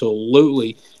 Oh,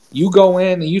 absolutely. You go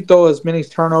in and you throw as many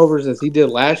turnovers as he did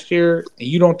last year, and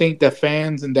you don't think the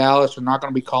fans in Dallas are not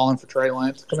going to be calling for Trey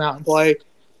Lance to come out and play?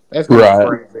 That's going to be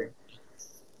crazy.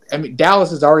 I mean,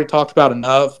 Dallas has already talked about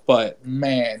enough, but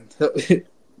man,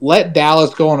 let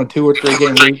Dallas go on a 2 or 3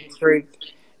 game losing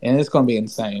streak, and it's going to be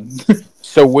insane.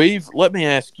 So let me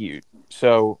ask you.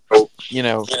 So,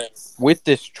 with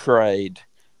this trade,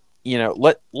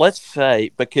 let's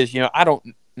say because I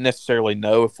don't necessarily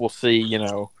know if we'll see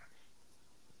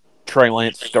Trey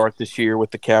Lance start this year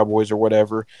with the Cowboys or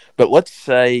whatever, but let's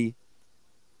say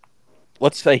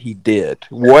he did.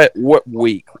 What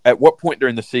week? At what point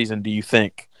during the season do you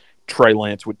think Trey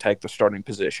Lance would take the starting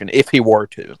position if he were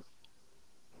to?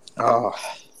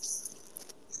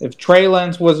 If Trey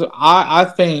Lance was, I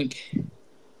think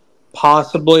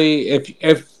possibly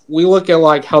if we look at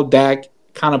like how Dak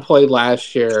kind of played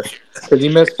last year because he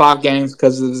missed 5 games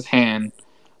because of his hand,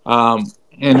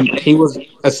 and he was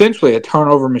essentially a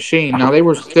turnover machine. Now they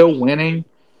were still winning,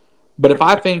 but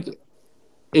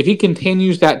if he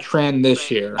continues that trend this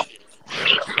year,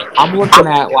 I'm looking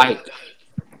at like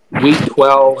week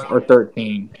 12 or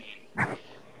 13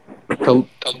 to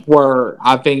where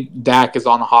I think Dak is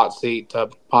on a hot seat to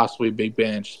possibly be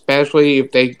benched, especially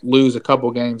if they lose a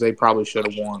couple games they probably should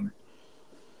have won.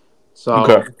 So,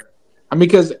 okay. I mean,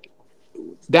 because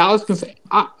Dallas can say,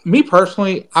 me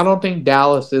personally, I don't think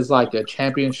Dallas is like a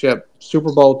championship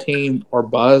Super Bowl team or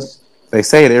buzz. They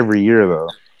say it every year, though.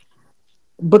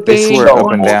 But they swear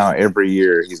up and down every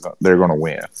year they're going to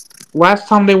win. Last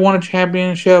time they won a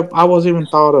championship, I wasn't even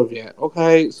thought of yet.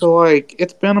 Okay, so like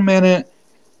it's been a minute.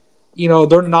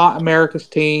 They're not America's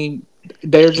team.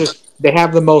 They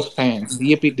have the most fans.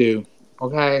 Yippee doo.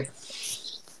 Okay,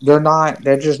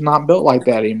 they're just not built like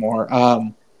that anymore.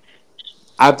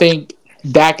 I think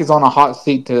Dak is on a hot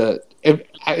seat to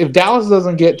if Dallas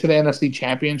doesn't get to the NFC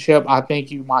Championship, I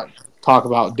think you might talk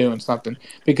about doing something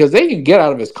because they can get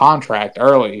out of his contract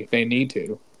early if they need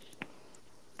to.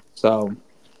 So,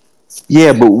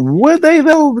 yeah, but would they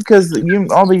though? Because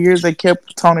all the years they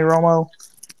kept Tony Romo,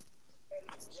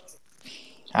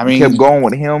 I mean, kept going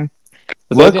with him.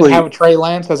 But luckily, they didn't have Trey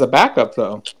Lance as a backup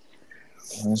though.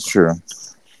 That's true.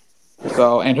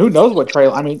 So, and who knows what Trey?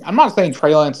 I mean, I'm not saying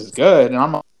Trey Lance is good, and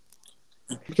I'm not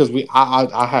because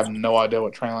I have no idea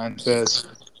what Trey Lance is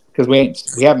because we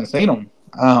haven't seen him.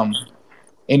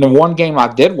 In the one game I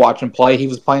did watch him play, he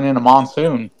was playing in a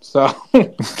monsoon. So,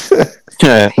 I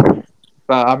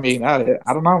mean, I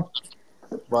don't know,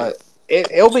 but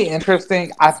it'll be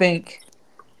interesting. I think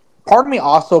part of me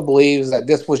also believes that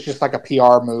this was just like a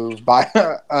PR move by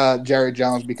Jerry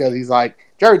Jones because he's like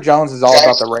Jerry Jones is all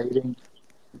about the rating.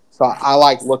 So I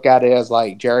like look at it as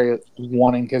like Jerry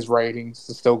wanting his ratings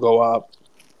to still go up.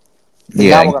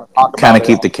 Yeah, kind of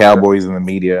keep the Cowboys in the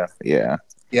media. Yeah,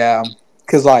 yeah,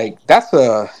 because like that's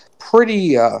a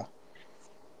pretty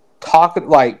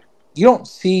like you don't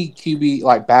see QB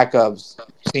like backups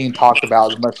being talked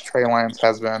about as much as Trey Lance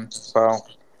has been. So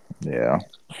yeah,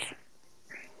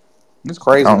 it's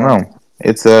crazy. I don't know.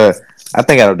 It's I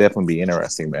think that'll definitely be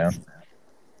interesting, man.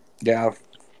 Yeah.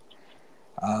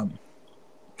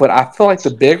 But I feel like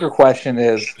the bigger question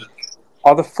is,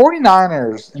 are the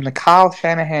 49ers in the Kyle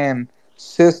Shanahan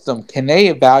system, can they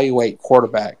evaluate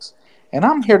quarterbacks? And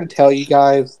I'm here to tell you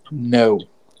guys, no.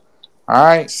 All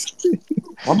right?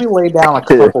 Let me lay down a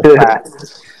couple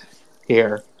facts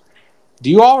here.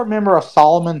 Do you all remember a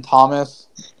Solomon Thomas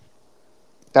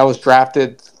that was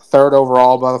drafted 3rd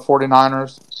overall by the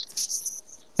 49ers?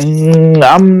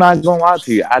 I'm not going to lie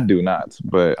to you. I do not,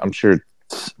 but I'm sure.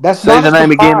 That's Say the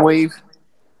name again, Weav.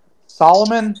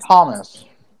 Solomon Thomas.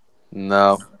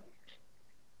 No.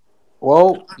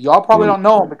 Well, y'all probably don't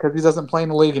know him because he doesn't play in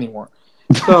the league anymore.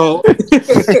 So,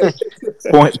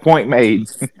 point made.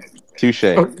 Touche.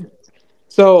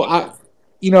 So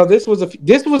this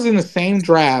was in the same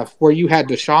draft where you had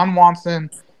Deshaun Watson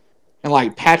and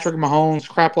like Patrick Mahomes,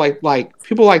 crap like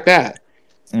people like that,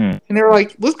 and they were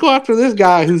like, let's go after this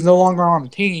guy who's no longer on the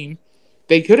team.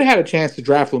 They could have had a chance to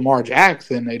draft Lamar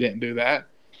Jackson. They didn't do that.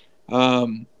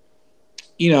 And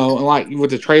like with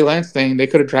the Trey Lance thing, they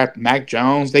could have drafted Mac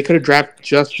Jones. They could have drafted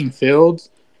Justin Fields.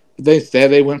 But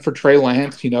instead, they went for Trey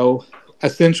Lance,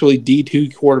 essentially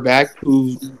D2 quarterback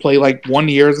who played like 1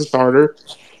 year as a starter.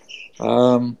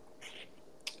 And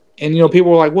people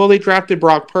were like, well, they drafted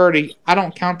Brock Purdy. I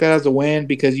don't count that as a win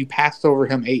because you passed over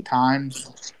him 8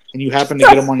 times and you happened to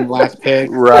get him on your last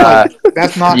pick. Right. Like,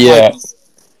 that's not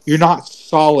you're not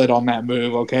solid on that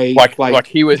move, okay? Like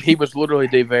he was literally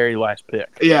the very last pick.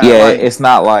 Yeah. It's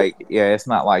not like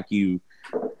you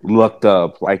looked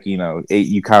up,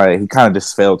 he kind of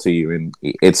just fell to you, and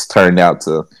it's turned out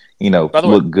to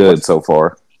look good so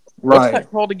far. Right. What's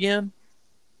that called again?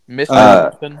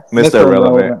 Mr.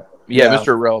 Irrelevant. Yeah, Mr.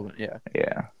 Irrelevant. Yeah.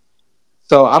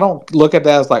 So I don't look at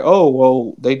that as like, oh,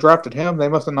 well, they drafted him. They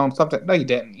must have known something. No, you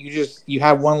didn't. You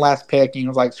had one last pick, and you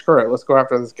was like, screw it, let's go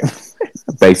after this guy.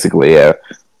 Basically, yeah.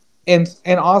 And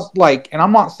also, and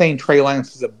I'm not saying Trey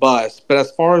Lance is a bust, but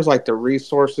as far as like the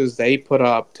resources they put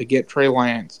up to get Trey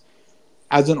Lance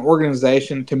as an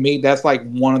organization, to me, that's like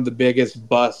one of the biggest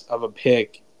busts of a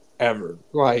pick ever.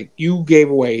 Like, you gave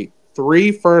away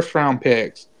 3 first-round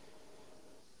picks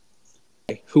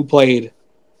who played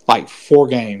like 4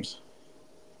 games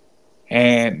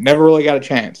and never really got a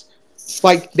chance.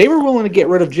 Like, they were willing to get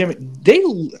rid of Jimmy.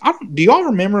 Do y'all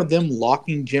remember them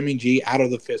locking Jimmy G out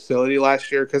of the facility last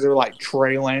year because they were like,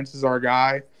 Trey Lance is our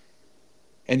guy?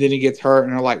 And then he gets hurt,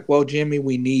 and they're like, well, Jimmy,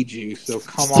 we need you, so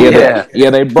come on. Yeah,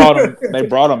 they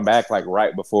brought him back like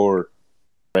right before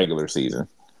regular season.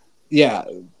 Yeah,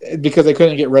 because they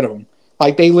couldn't get rid of him.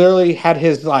 Like, they literally had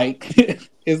his like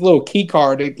his little key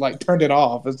card. They like turned it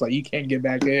off. It's like, you can't get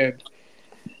back in.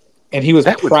 And he was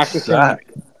practicing.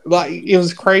 Like, it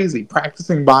was crazy,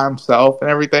 practicing by himself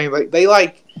and everything.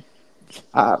 Like,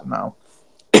 I don't know.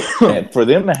 And for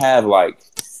them to have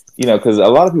because a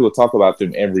lot of people talk about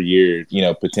them every year,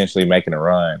 potentially making a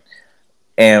run,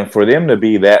 and for them to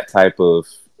be that type of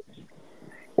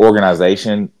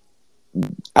organization,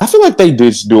 I feel like they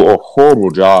did do a horrible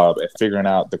job at figuring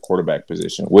out the quarterback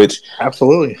position, which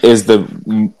absolutely is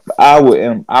I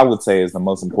would say is the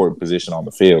most important position on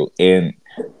the field. And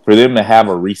for them to have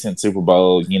a recent Super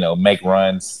Bowl, make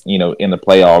runs, in the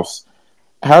playoffs,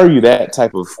 how are you that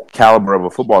type of caliber of a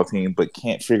football team but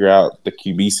can't figure out the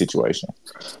QB situation?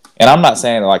 And I'm not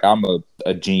saying like I'm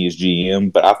a genius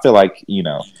GM, but I feel like,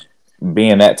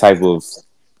 being that type of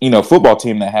football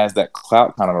team that has that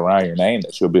clout kind of around your name,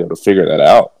 that you'll be able to figure that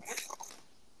out.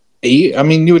 I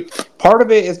mean, part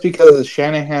of it is because the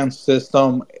Shanahan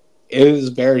system is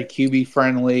very QB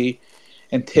friendly,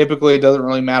 and typically it doesn't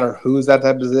really matter who's at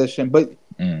that position. But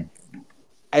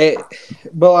they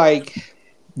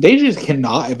just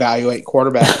cannot evaluate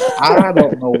quarterbacks. I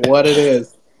don't know what it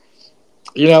is.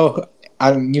 They're not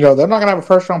gonna have a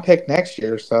first round pick next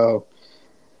year. So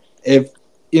if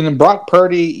Brock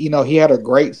Purdy, he had a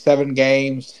great 7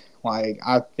 games. Like,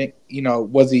 I think,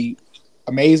 was he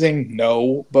amazing?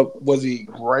 No, but was he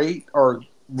great or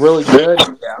really good?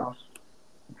 Yeah.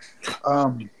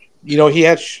 He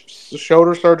had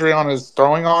shoulder surgery on his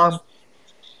throwing arm.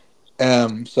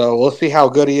 So we'll see how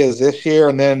good he is this year.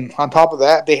 And then on top of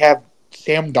that, they have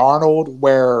Sam Darnold,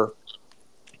 where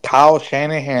Kyle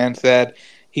Shanahan said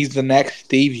he's the next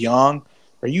Steve Young.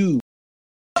 Are you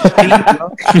Steve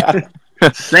Young?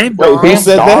 Sam Wait, who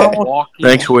said that?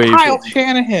 Thanks, Weav. Kyle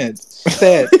Shanahan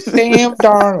said Sam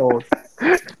Darnold.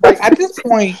 Like, at this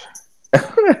point,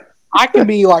 I can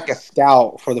be like a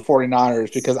scout for the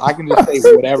 49ers because I can just say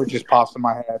whatever just pops in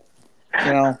my head.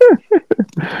 You know?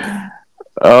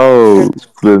 Oh, It's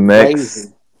the next.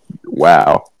 crazy.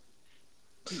 Wow.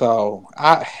 So,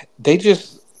 they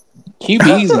just,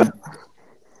 QBs, and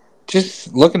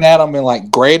just looking at them and like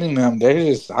grading them, they're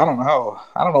just, I don't know.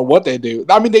 I don't know what they do.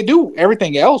 I mean, they do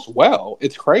everything else well.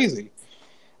 It's crazy.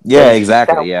 Yeah,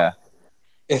 exactly. Yeah.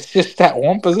 It's just that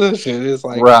one position. It's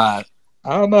like, Right.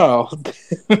 I don't know.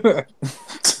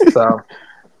 So,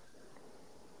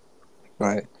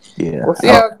 right. Yeah. We'll see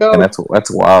how it goes. And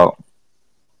that's wild.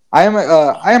 I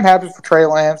am happy for Trey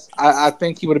Lance. I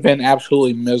think he would have been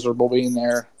absolutely miserable being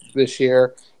there this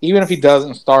year, even if he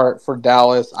doesn't start for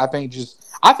Dallas. I think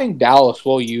Dallas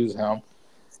will use him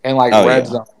in like red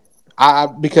zone.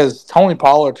 Because Tony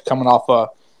Pollard's coming off a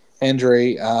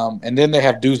injury, and then they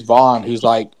have Deuce Vaughn, who's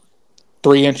like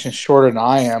 3 inches shorter than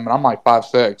I am, and I'm like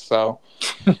 5'6". So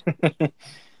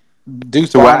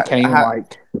Deuce Vaughn can't even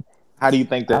How do you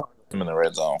think that him in the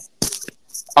red zone?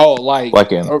 Oh, like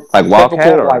Wildcat or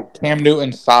like Cam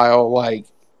Newton style, like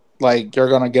you're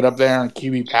gonna get up there and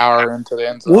QB power into the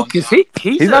end zone. Well, because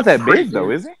he's not that big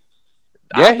though, is he?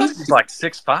 Yeah, he's like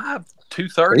 6'5",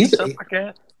 230, something like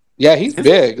that. Yeah, he's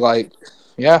big. Like,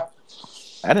 yeah.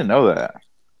 I didn't know that.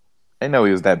 I didn't know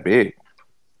he was that big.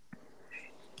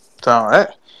 So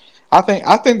I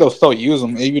think they'll still use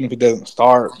him even if he doesn't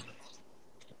start.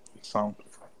 So,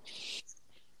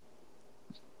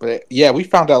 but yeah, we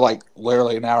found out like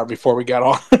literally an hour before we got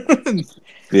on.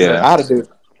 Yeah, I had to do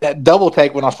that double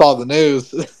take when I saw the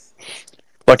news.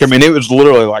 Like, I mean, it was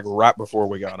literally like right before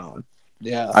we got on.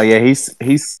 Yeah. Oh yeah, he's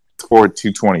scored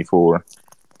 224.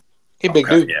 He big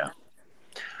dude. Yeah.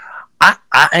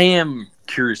 I am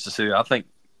curious to see. I think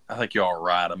y'all are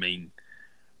right. I mean,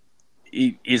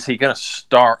 is he going to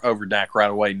start over Dak right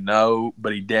away? No,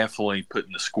 but he definitely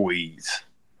putting the squeeze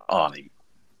on him.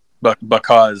 But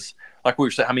because, like we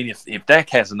were saying, I mean, if Dak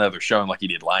has another showing like he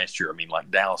did last year, I mean, like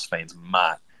Dallas fans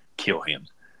might kill him.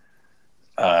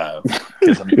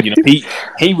 Because I mean, you know,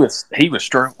 he was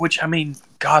struggling. Which, I mean,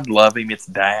 God love him. It's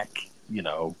Dak. You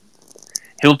know,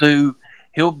 he'll do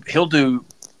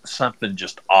something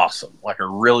just awesome, like a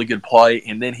really good play,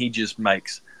 and then he just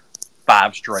makes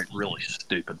 5 straight really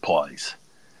stupid plays.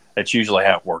 That's usually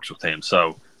how it works with him.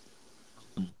 So,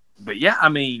 but yeah, I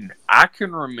mean, I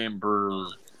can remember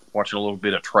watching a little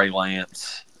bit of Trey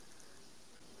Lance.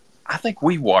 I think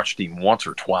we watched him once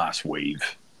or twice, Weav,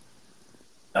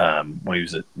 when he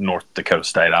was at North Dakota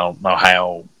State. I don't know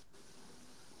how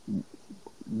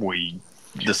we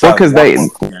decided. Well,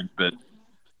 because but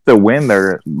to win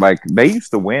they used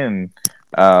to win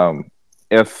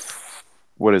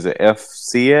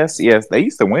FCS. Yes, they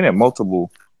used to win it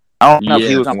multiple. I don't know if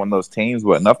he was on one of those teams,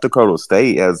 but North Dakota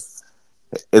State is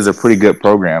a pretty good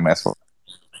program as for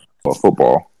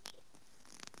football.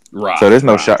 Right. So there's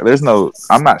no shock.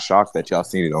 I'm not shocked that y'all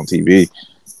seen it on TV.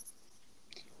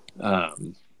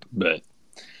 But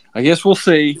I guess we'll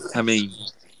see. I mean,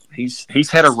 he's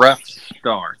had a rough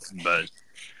start, but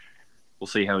we'll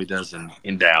see how he does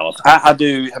in Dallas. I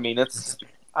do. I mean, I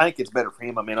think it's better for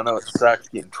him. I mean, I know it sucks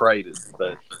getting traded,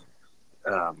 but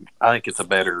I think it's a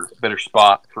better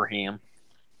spot for him.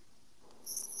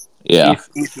 Yeah,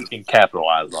 if he can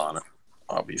capitalize on it,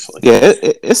 obviously. Yeah,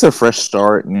 it's a fresh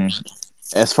start, and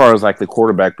as far as like the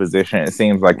quarterback position, it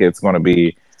seems like it's going to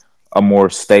be a more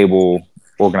stable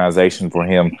organization for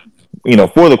him, you know,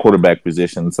 for the quarterback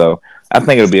position. So I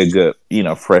think it'll be a good, you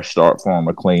know, fresh start for him,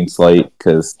 a clean slate,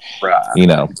 because you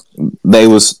know they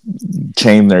was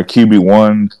changing their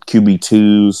QB1,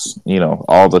 QB2s, you know,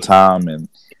 all the time, and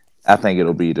I think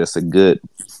it'll be just a good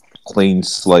clean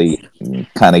slate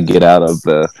and kind of get out of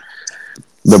the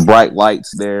bright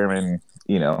lights there and,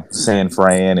 you know, San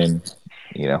Fran and,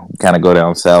 you know, kind of go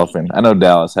down south. And I know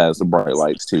Dallas has the bright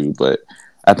lights too, but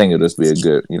I think it'll just be a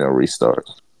good, you know, restart.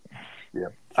 Yeah,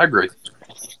 I agree.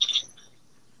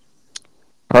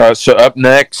 All right, so up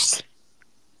next,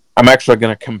 I'm actually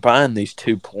going to combine these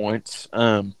 2 points.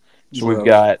 So we've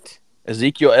got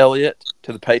Ezekiel Elliott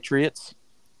to the Patriots,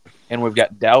 and we've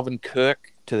got Dalvin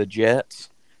Cook to the Jets.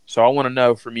 So I want to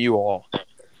know from you all,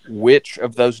 which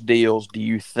of those deals do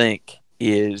you think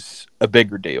is a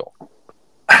bigger deal?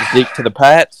 Zeke to the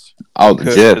Pats? Oh,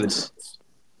 the Jets.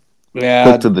 Yeah.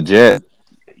 Cook to the Jets.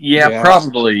 Yeah,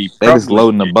 probably. They're just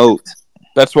loading the boat.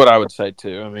 That's what I would say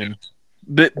too. I mean,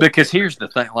 because here's the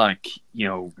thing, like, you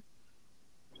know,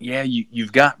 yeah,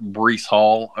 you've got Breece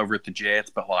Hall over at the Jets,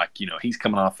 but he's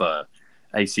coming off a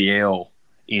ACL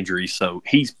injury, so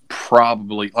he's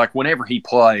probably whenever he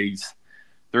plays,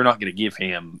 they're not going to give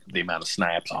him the amount of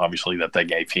snaps, obviously, that they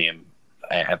gave him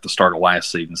at the start of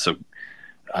last season. So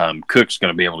Cook's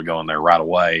going to be able to go in there right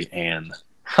away, and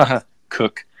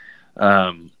Cook.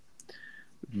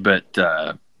 But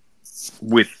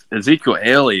with Ezekiel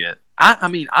Elliott, I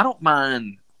mean, I don't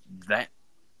mind that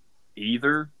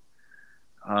either.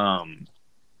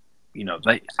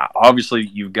 They obviously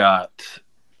you've got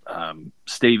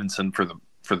Stevenson for the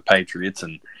Patriots,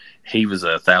 and he was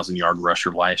a 1,000-yard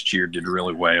rusher last year, did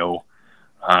really well.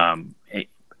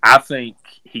 I think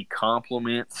he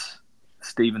complements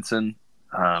Stevenson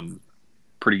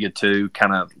pretty good too,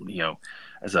 kind of,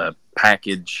 as a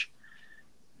package,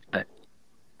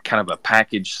 kind of a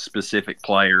package specific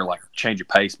player, like change of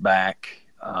pace back.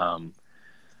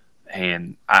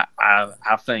 And I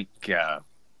think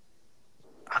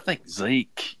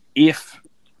Zeke, if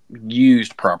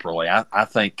used properly, I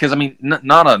think, because I mean,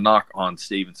 not a knock on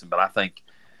Stevenson, but I think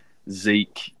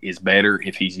Zeke is better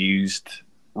if he's used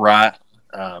right.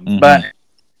 But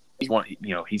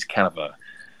he's kind of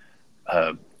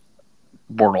a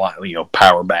borderline,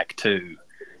 power back too.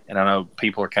 And I know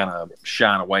people are kind of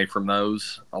shying away from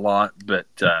those a lot, but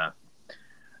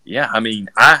yeah, I mean,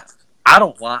 I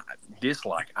don't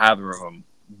dislike either of them,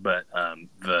 but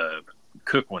the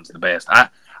Cook one's the best.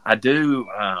 I do.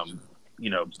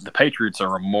 The Patriots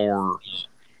are a more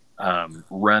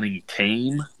running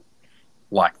team,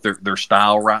 like their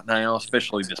style right now,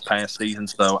 especially this past season.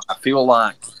 So I feel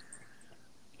like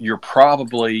you're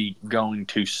probably going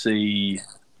to see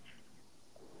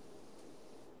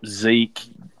Zeke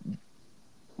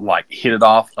hit it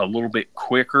off a little bit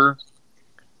quicker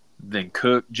than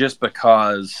Cook, just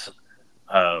because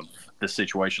of the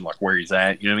situation, where he's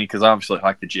at. You know what I mean? Because obviously,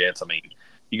 the Jets, I mean,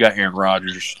 you got Aaron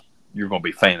Rodgers, you're going to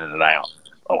be fanning it out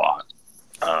a lot.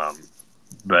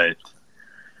 But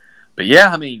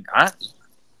yeah, I mean,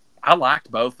 I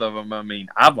liked both of them. I mean,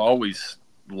 I've always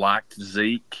liked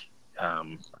Zeke.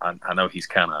 I know he's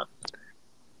kind of,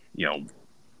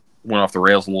 went off the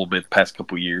rails a little bit the past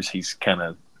couple of years. He's kind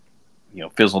of,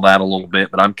 fizzled out a little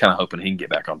bit, but I'm kind of hoping he can get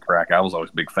back on track. I was always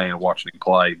a big fan of watching him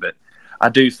play, but I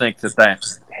do think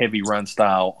that heavy run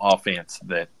style offense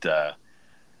that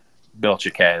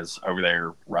Belichick has over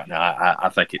there right now, I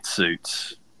think it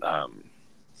suits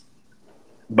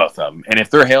both of them. And if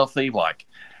they're healthy,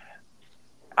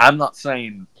 I'm not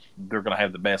saying they're going to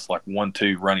have the best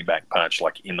 1-2 running back punch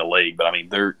in the league, but I mean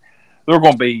they're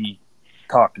going to be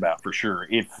talked about for sure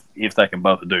if they can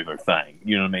both do their thing.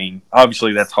 You know what I mean?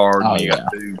 Obviously, that's hard when you got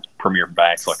two premier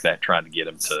backs like that trying to get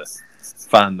them to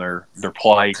find their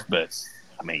place. But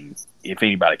I mean, if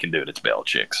anybody can do it, it's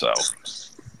Belichick. So,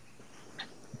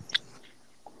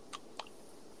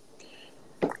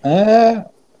 I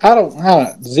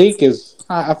don't. Zeke is.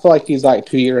 I feel like he's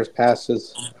 2 years past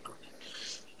his.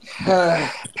 I'm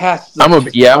gonna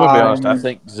be honest. I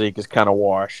think Zeke is kind of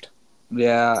washed.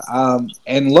 Yeah,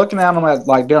 and looking at him at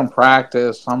during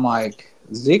practice, I'm like,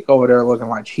 Zeke over there looking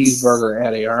like Cheeseburger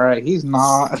Eddie. All right, he's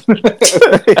not.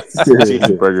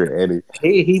 Cheeseburger Eddie.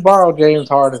 He borrowed James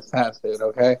Harden's dude.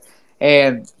 Okay,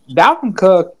 and Dalvin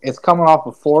Cook is coming off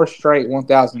a 4 straight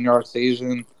 1,000-yard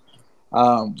season.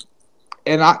 And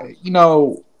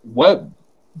what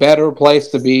better place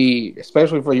to be,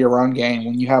 especially for your run game,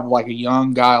 when you have a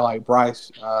young guy like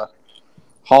Bryce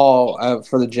Hall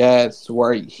for the Jets,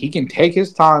 where he can take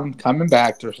his time coming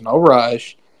back. There's no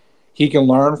rush. He can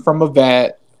learn from a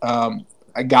vet,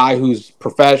 a guy who's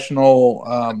professional.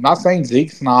 Not saying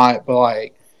Zeke's not,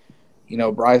 but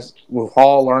Bryce with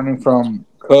Hall learning from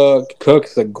Cook.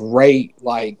 Cook's a great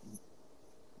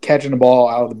catching the ball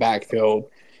out of the backfield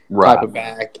type of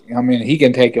back. I mean, he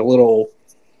can take a little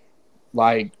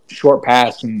short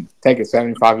pass and take it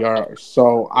 75 yards.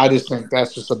 So I just think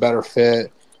that's just a better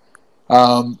fit.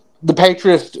 The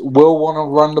Patriots will want to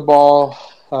run the ball,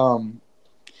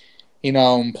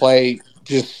 and play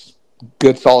just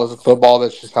good, solid football.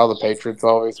 That's just how the Patriots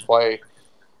always play.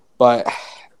 But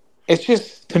it's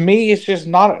just, to me, it's just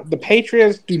not. The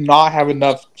Patriots do not have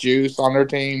enough juice on their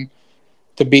team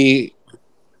to be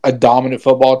a dominant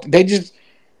football. They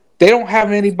don't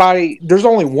have anybody. There's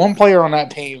only one player on that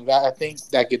team that I think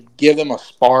that could give them a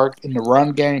spark in the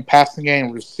run game, passing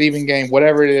game, receiving game,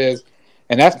 whatever it is,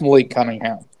 and that's Malik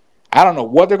Cunningham. I don't know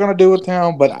what they're going to do with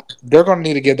him, but they're going to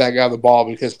need to give that guy the ball,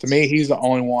 because to me, he's the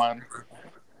only one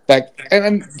that.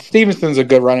 And Stevenson's a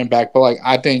good running back, but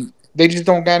I think they just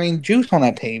don't got any juice on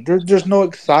that team. There's no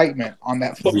excitement on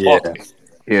that football team.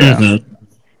 Yeah.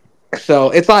 Mm-hmm.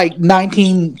 So it's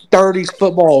 1930s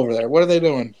football over there. What are they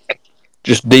doing?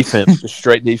 Just defense, just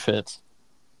straight defense.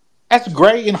 That's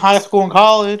great in high school and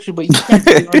college, but you can't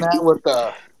be doing that with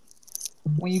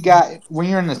when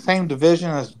you're in the same division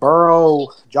as Burrow,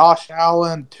 Josh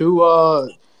Allen, Tua,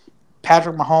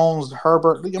 Patrick Mahomes,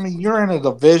 Herbert. I mean, you're in a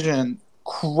division,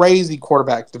 crazy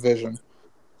quarterback division.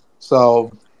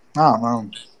 So I don't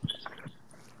know.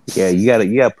 Yeah, you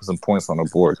gotta put some points on the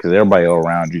board because everybody all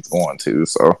around you's going to.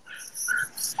 So,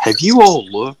 have you all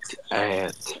looked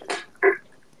at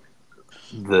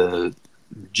the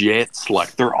Jets?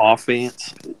 Like their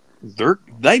offense, they're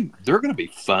going to be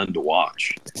fun to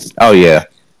watch. oh yeah,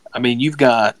 I mean, you've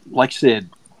got, like I said,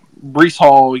 Brees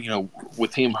Hall. You know,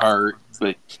 with him hurt,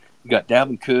 but you got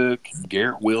Dalvin Cook,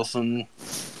 Garrett Wilson.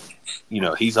 You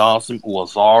know, he's awesome.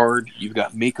 Lazard. You've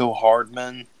got Miko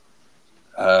Hardman.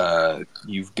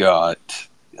 You've got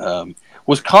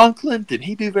was Conklin? Did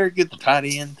he do very good at the tight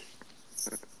end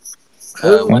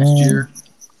last year?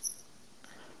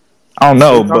 I don't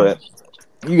know, but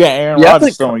you got Aaron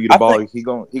Rodgers throwing you the ball. He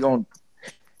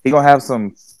gonna have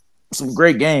some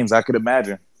great games. I could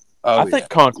imagine. I think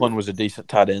Conklin was a decent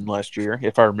tight end last year,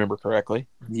 if I remember correctly.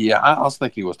 Yeah, I was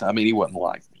thinking he was. I mean, he wasn't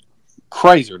like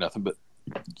crazy or nothing, but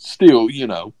still, you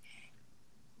know.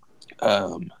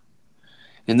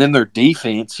 And then their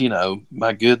defense, you know,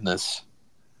 my goodness.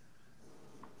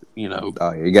 You know,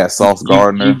 you got Sauce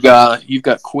Gardner. You've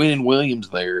got Quinn Williams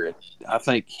there. I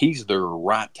think he's their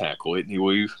right tackle, isn't he,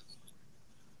 Weav?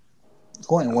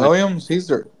 Quinn Williams, he's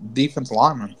their defense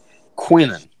lineman.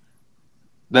 Quinnen.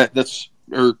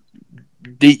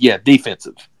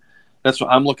 Defensive. That's what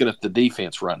I'm looking at the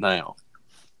defense right now.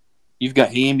 You've got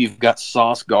him. You've got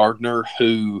Sauce Gardner,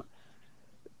 who,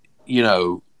 you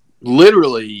know,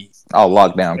 literally. Oh,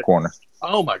 lockdown corner.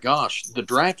 Oh my gosh! The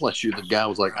draft last year, the guy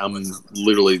was like, "I'm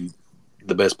literally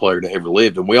the best player to ever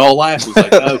live," and we all laughed. It was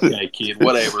like, "Okay, kid,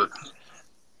 whatever."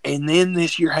 And then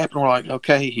this year happened. We're like,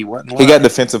 "Okay, he wasn't." He got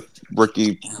defensive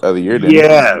rookie of the year. Didn't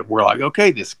he? We're like, "Okay,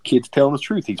 this kid's telling the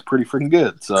truth. He's pretty freaking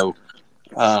good." So,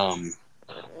 I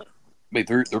mean,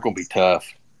 they're going to be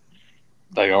tough.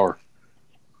 They are.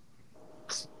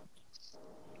 It's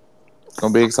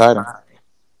going to be exciting.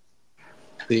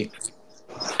 See.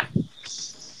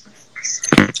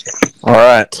 All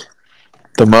right.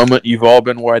 The moment you've all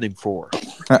been waiting for.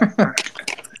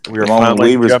 We are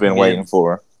finally Weaver's been waiting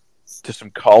for. To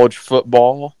some college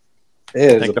football.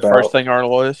 I think the first thing on our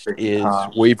list is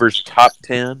Weaver's top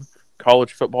 10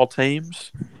 college football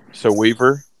teams. So,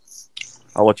 Weaver,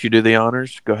 I'll let you do the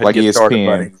honors. Go ahead and get started,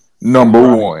 buddy.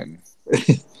 Number one.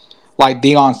 Like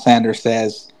Deion Sanders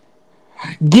says,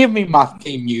 give me my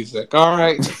theme music, all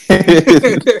right?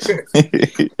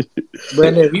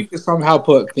 Brandon, if you could somehow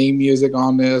put theme music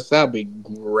on this, that'd be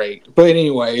great. But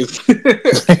anyways.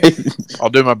 I'll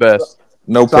do my best.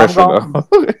 No pressure, though.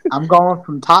 I'm going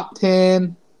from top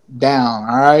 10 down,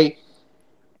 all right?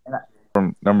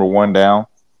 From number 1 down?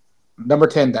 Number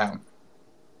 10 down.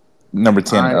 Number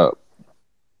 10 up.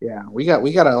 Yeah, we gotta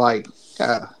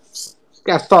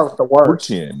start with the worst.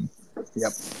 10.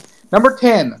 Yep. Number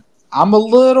 10. I'm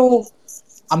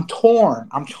torn.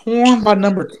 I'm torn by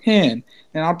number 10,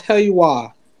 and I'll tell you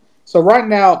why. So right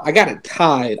now, I got it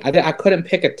tied. I couldn't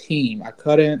pick a team. I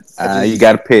couldn't. You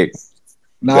got to pick.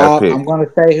 No, I'm going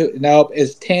to say who. Nope,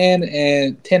 it's 10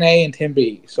 and 10A and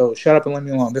 10B. So shut up and let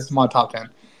me alone. This is my top 10.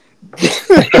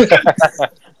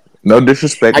 No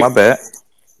disrespect, my bad.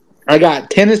 I got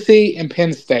Tennessee and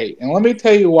Penn State, and let me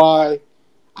tell you why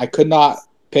I could not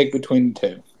pick between the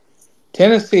two.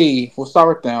 Tennessee, we'll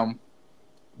start with them.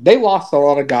 They lost a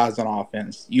lot of guys on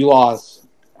offense. You lost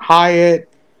Hyatt,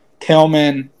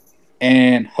 Tillman,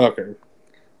 and Hooker.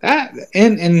 That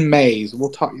in Mays, we'll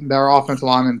talk. Their offensive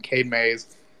lineman, Cade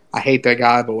Mays. I hate that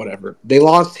guy, but whatever. They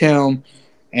lost him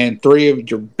and 3 of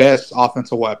your best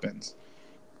offensive weapons.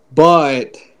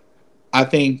 But I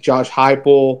think Josh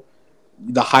Heupel,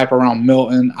 the hype around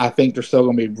Milton, I think they're still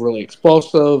going to be really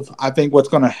explosive. I think what's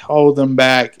going to hold them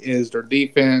back is their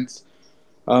defense.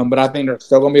 But I think they're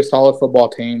still going to be a solid football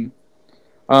team.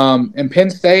 In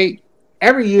Penn State,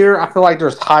 every year I feel like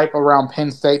there's hype around Penn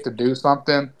State to do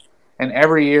something. And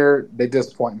every year they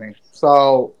disappoint me.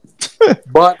 So,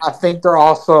 but I think they're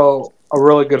also a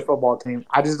really good football team.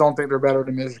 I just don't think they're better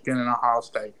than Michigan and Ohio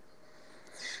State.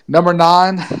 Number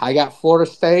 9, I got Florida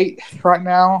State right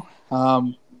now.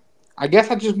 I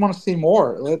guess I just want to see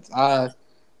more.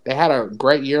 They had a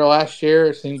great year last year.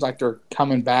 It seems like they're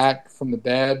coming back from the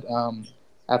dead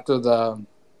after the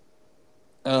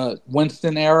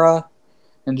Winston era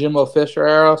and Jimbo Fisher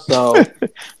era. So,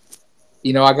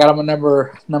 you know, I got them at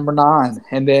number 9.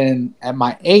 And then at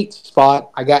my 8th spot,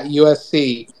 I got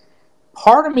USC.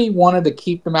 Part of me wanted to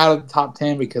keep them out of the top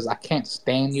 10 because I can't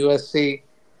stand USC.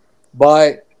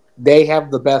 but they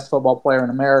have the best football player in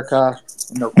America,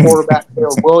 and their quarterback,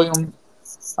 Caleb Williams.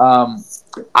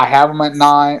 I have them at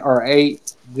 9 or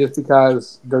 8 just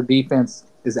because their defense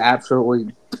is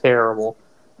absolutely terrible.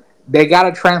 They got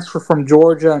a transfer from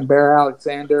Georgia and Bear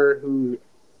Alexander, who's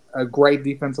a great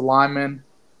defensive lineman.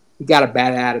 He got a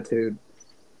bad attitude,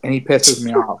 and he pisses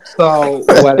me off. So,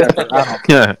 whatever. I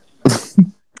don't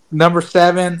Number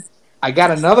 7, I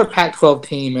got another Pac-12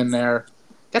 team in there.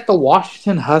 Got the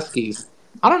Washington Huskies.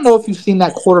 I don't know if you've seen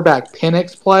that quarterback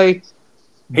Penix play.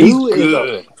 He's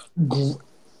good.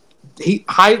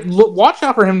 Watch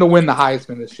out for him to win the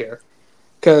Heisman this year,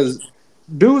 because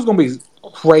dude's gonna be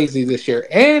crazy this year.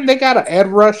 And they got an edge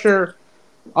rusher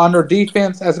on their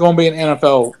defense that's gonna be an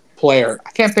NFL player.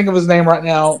 I can't think of his name right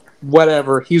now.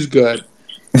 Whatever, he's good.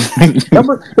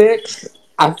 Number 6,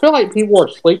 I feel like people are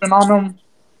sleeping on him,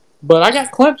 but I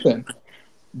got Clemson.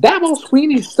 Dabo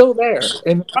Sweeney's still there,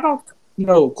 and I don't,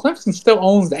 Clemson still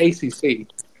owns the ACC.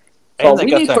 And they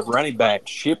got that running back.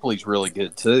 Shipley's really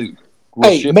good too.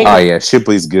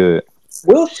 Shipley's good.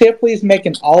 Will Shipley's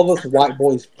making all of us white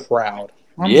boys proud.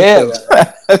 Yeah,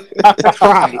 that's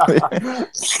right.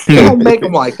 They don't make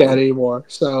them like that anymore.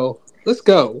 So let's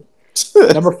go.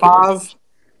 Number 5.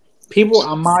 People,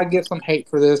 I might get some hate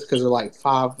for this because they're like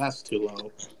 5. That's too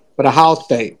low. But Ohio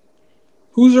State.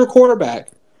 Who's their quarterback?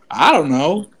 I don't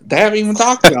know. They haven't even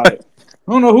talked about it.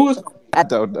 I don't know who is. I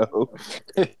don't know.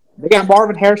 They got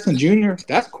Marvin Harrison Jr.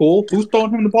 That's cool. Who's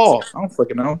throwing him the ball? I don't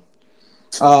freaking know.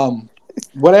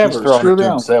 Whatever. He's throwing it to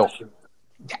himself.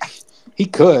 He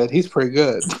could. He's pretty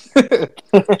good. He's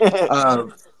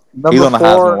on the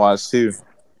Heisman watch too.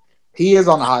 He is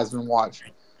on the Heisman watch.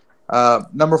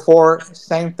 Number 4,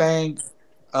 same thing.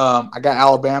 I got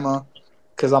Alabama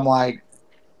because I'm like,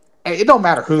 it don't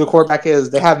matter who the quarterback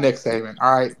is. They have Nick Saban.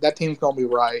 All right, that team's gonna be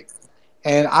right.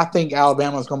 And I think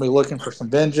Alabama's gonna be looking for some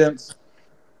vengeance.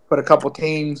 But a couple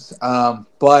teams.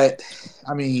 But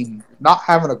I mean, not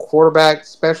having a quarterback,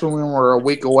 especially when we're a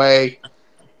week away,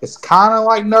 it's kind of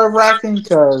like nerve-wracking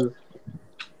because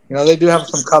they do have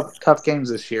some tough games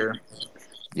this year.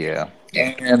 Yeah.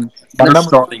 And their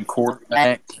starting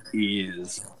quarterback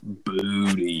is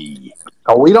booty.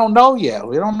 Oh, we don't know yet.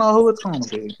 We don't know who it's going to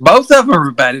be. Both of them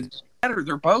are bad.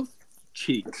 They're both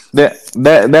cheeks.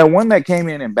 That one that came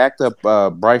in and backed up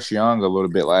Bryce Young a little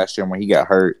bit last year when he got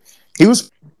hurt, he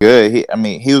was good. He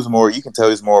was more. You can tell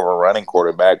he's more of a running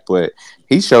quarterback, but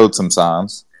he showed some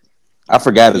signs. I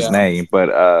forgot his name,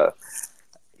 but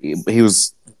he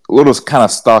was a little kind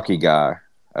of stocky guy,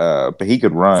 but he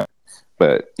could run.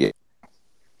 But yeah,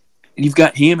 you've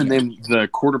got him, and then the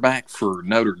quarterback for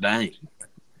Notre Dame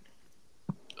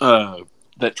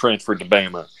that transferred to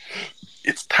Bama.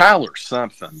 It's Tyler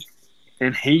something,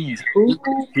 and he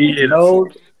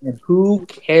knows and who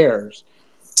cares.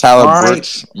 Tyler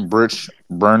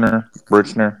Birchner,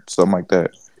 something like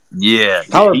that. Yeah,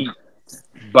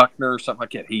 Buckner, something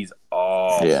like that. He's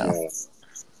awful. Yeah.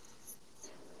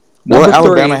 Well,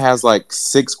 Alabama has like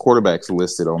 6 quarterbacks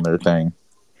listed on their thing.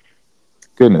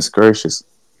 Goodness gracious.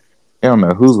 I don't know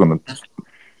who's going to...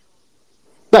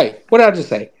 Hey, what did I just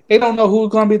say? They don't know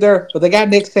who's going to be there, but they got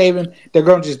Nick Saban. They're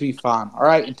going to just be fine, all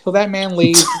right? Until that man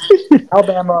leaves,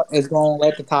 Alabama is going to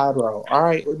let the tide roll. All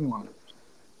right, what do you want?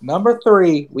 Number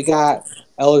 3, we got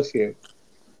LSU.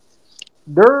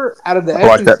 They're out of the SEC. I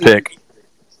like that pick.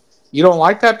 You don't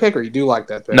like that pick, or you do like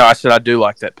that pick? No, I said I do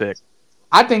like that pick.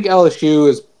 I think LSU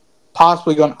is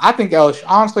possibly going. I think LSU.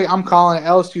 Honestly, I'm calling it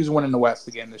LSU's winning the West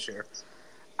again this year.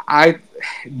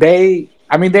 They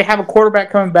have a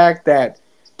quarterback coming back that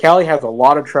Kelly has a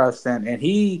lot of trust in, and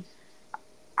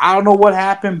I don't know what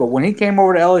happened, but when he came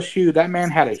over to LSU, that man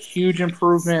had a huge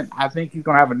improvement. I think he's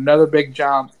going to have another big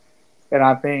jump, and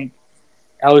I think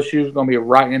LSU is going to be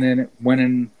right in it,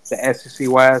 winning the SEC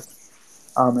West.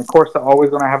 Of course, they're always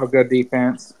going to have a good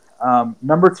defense.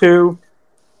 Number 2,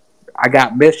 I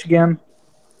got Michigan.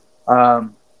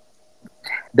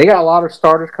 They got a lot of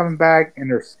starters coming back, and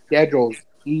their schedule's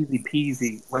easy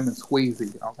peasy, lemon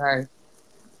squeezy, okay?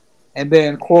 And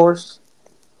then, of course,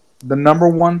 the number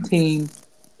 1 team,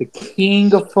 the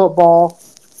king of football,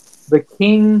 the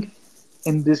king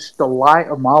in this delight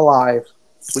of my life.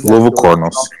 Louisville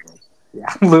Cardinals.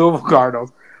 Yeah, Louisville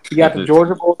Cardinals. We got the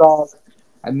Georgia Bulldogs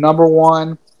at number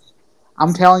 1.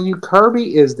 I'm telling you,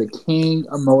 Kirby is the king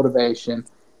of motivation.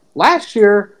 Last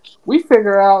year, we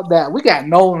figured out that we got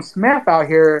Nolan Smith out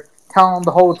here telling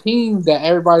the whole team that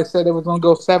everybody said it was going to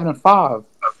go 7-5.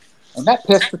 And that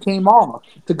pissed the team off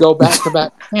to go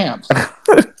back-to-back camps.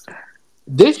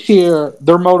 This year,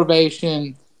 their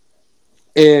motivation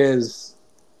is,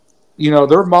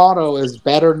 their motto is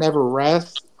better, never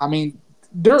rest. I mean,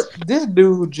 this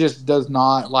dude just does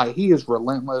not like. He is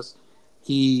relentless.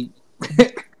 He,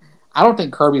 I don't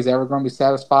think Kirby's ever going to be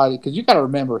satisfied because you got to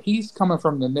remember he's coming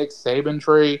from the Nick Saban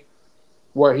tree,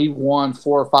 where he won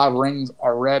 4 or 5 rings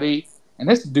already, and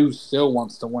this dude still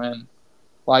wants to win.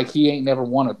 Like he ain't never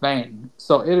won a thing,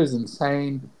 so it is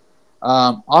insane.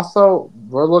 Also,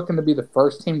 we're looking to be the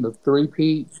first team to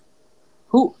three-peat.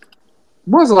 Who?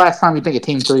 When was the last time you think a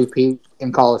team three-peat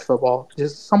in college football?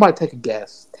 Just somebody take a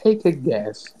guess. Take a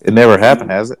guess. It never happened,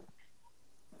 has it?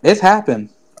 It's happened.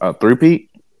 Three-peat?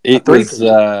 It was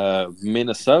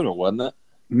Minnesota, wasn't it?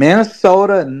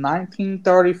 Minnesota,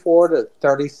 1934 to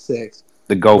 36.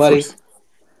 The Gophers. Buddy,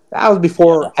 that was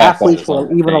before athletes was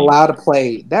were even allowed to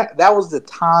play. That was the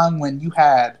time when you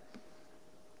had,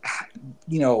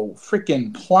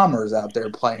 freaking plumbers out there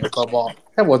playing football.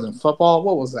 That wasn't football.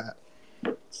 What was that?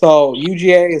 So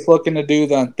UGA is looking to do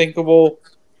the unthinkable.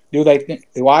 Do I think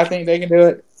they can do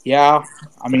it? Yeah.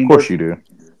 I mean, of course you do.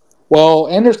 Well,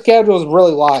 and their schedule is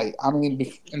really light. I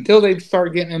mean, until they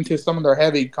start getting into some of their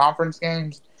heavy conference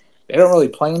games, they don't really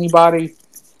play anybody.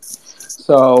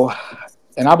 So,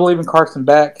 and I believe in Carson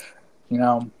Beck,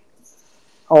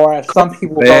 or as some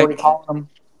people already call him.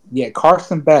 Yeah,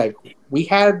 Carson Beck. We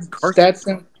had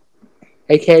Stetson,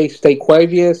 a.k.a.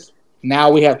 Staquavius. Now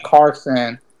we have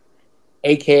Carson,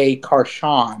 a.k.a.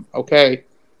 Carshawn. Okay?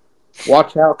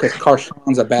 Watch out, because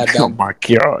Carshawn's a bad guy. Oh, my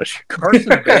gosh.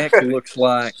 Carson Beck looks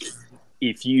like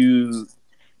if you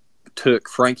took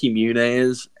Frankie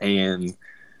Muniz and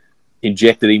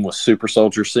injected him with super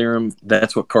soldier serum,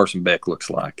 that's what Carson Beck looks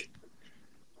like.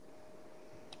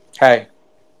 Hey,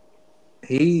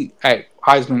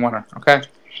 Heisman winner, okay?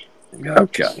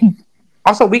 Okay.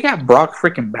 Also, we got Brock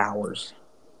freaking Bowers.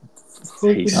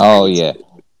 Oh, yeah.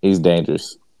 He's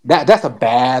dangerous. That's a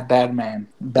bad man.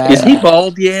 Is he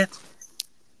bald yet?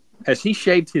 Has he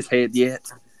shaved his head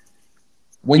yet?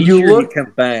 When you look he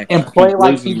comes back and play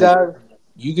like he does,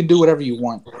 you can do whatever you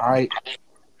want, all right?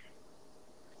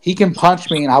 He can punch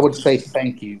me, and I would say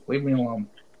thank you. Leave me alone.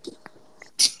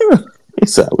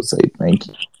 Yes, I would say thank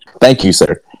you. Thank you,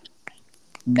 sir.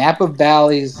 Napa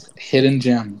Valley's hidden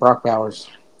gem, Brock Bowers.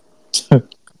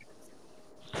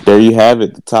 There you have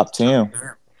it, the top 10.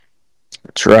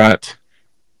 That's right.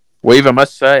 Weav, I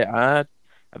must say, I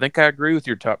think I agree with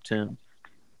your top 10.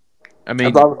 I mean,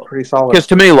 I thought it was pretty solid. Because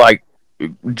to me, like,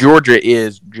 Georgia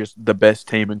is just the best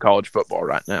team in college football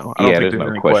right now. I don't think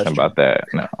there's no question about that.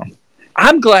 No.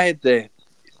 I'm glad that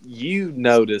you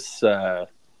notice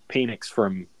Penix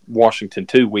from Washington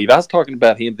too, Weave. I was talking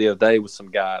about him the other day with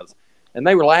some guys, and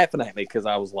they were laughing at me because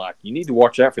I was like, "You need to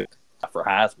watch out for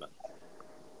Heisman."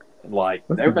 And like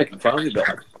they were making fun of me, but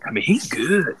like, I mean, he's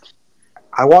good.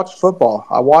 I watch football.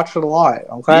 I watch it a lot.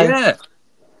 Okay.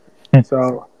 Yeah.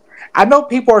 So I know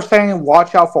people are saying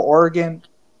watch out for Oregon.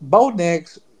 Bo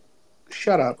Nix,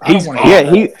 shut up. But he's on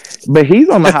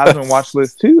the Heisman watch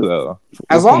list too, though.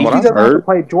 As long as he doesn't have to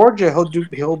play Georgia,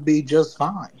 he'll be just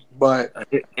fine. But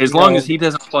as long as he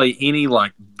doesn't play any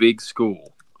like big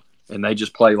school, and they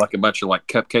just play like a bunch of like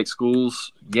cupcake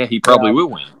schools, yeah, he probably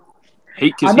will win.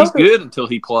 Because he's good until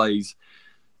he plays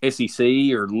SEC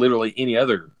or literally any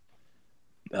other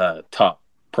top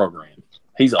program.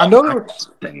 He's awesome. I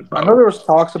know there was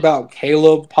talks about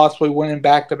Caleb possibly winning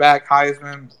back-to-back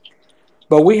Heisman,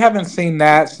 but we haven't seen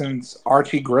that since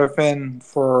Archie Griffin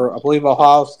for, I believe,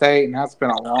 Ohio State, and that's been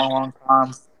a long, long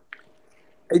time.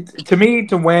 To me,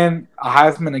 to win a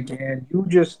Heisman again, you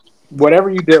just whatever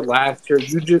you did last year,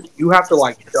 you have to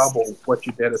like double what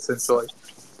you did essentially.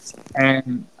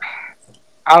 And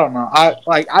I don't know.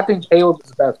 I think Caleb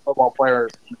is the best football player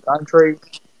in the country.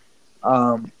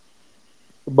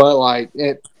 But like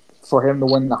it for him to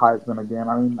win the Heisman again,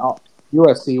 I mean,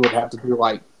 USC would have to do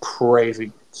like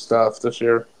crazy stuff this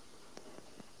year.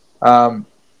 I'm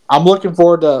looking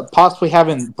forward to possibly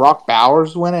having Brock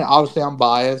Bowers win it. Obviously, I'm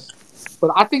biased,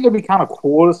 but I think it'd be kind of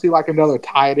cool to see like another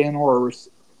tight end or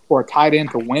a tight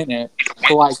end to win it.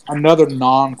 So like another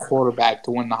non-quarterback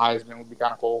to win the Heisman would be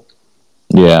kind of cool.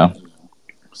 Yeah.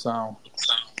 So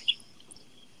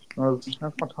that's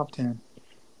my top 10.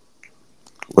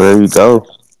 There you go.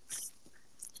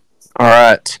 All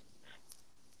right.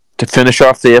 To finish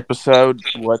off the episode,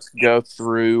 let's go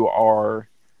through our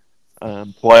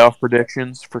playoff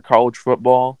predictions for college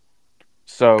football.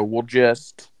 So we'll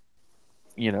just,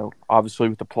 obviously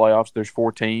with the playoffs, there's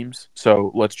 4 teams.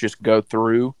 So let's just go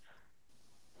through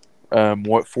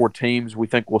what 4 teams we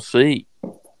think we'll see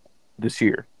this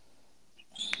year.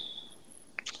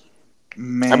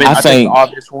 Man, I mean, I think the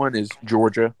obvious one is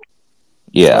Georgia.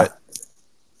 Yeah.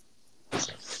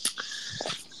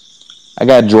 I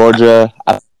got Georgia.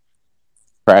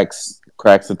 Cracks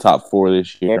the top 4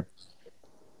 this year.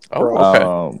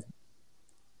 Oh, okay.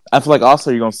 I feel like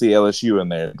also you're gonna see LSU in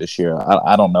there this year.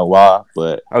 I don't know why,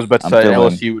 but I was about to I'm say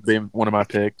feeling LSU would be one of my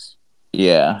picks.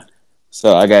 yeah.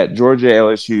 So I got Georgia,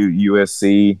 LSU,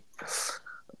 USC.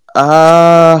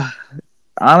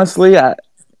 Honestly, I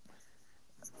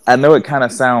know it kind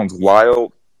of sounds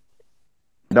wild.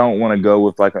 I don't want to go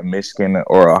with like a Michigan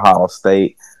or Ohio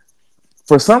State.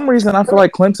 For some reason, I feel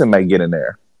like Clemson may get in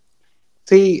there.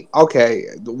 See, okay,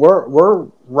 we're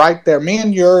right there. Me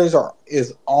and yours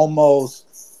is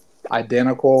almost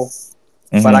identical,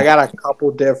 but I got a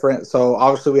couple different. So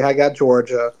obviously, I got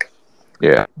Georgia.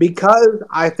 Yeah. Because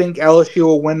I think LSU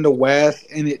will win the West,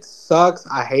 and it sucks.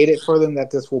 I hate it for them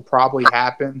that this will probably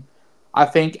happen. I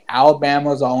think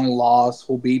Alabama's only loss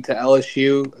will be to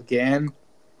LSU again.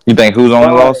 You think who's only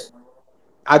But lost?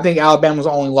 I think Alabama's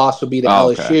only loss will be to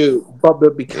Oh, okay. LSU. But Yeah.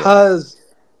 because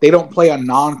they don't play a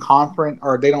non-conference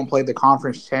or they don't play the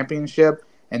conference championship,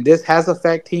 and this has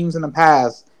affected teams in the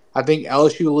past, I think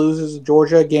LSU loses to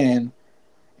Georgia again.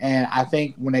 And I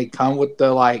think when they come with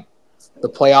the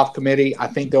playoff committee, I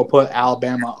think they'll put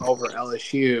Alabama over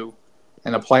LSU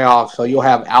in the playoffs. So you'll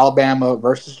have Alabama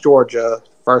versus Georgia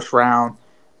first round.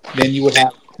 Then you would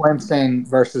have Clemson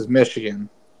versus Michigan.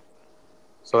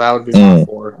 So that would be my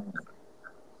four.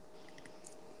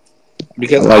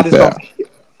 Because I like that.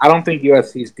 I don't think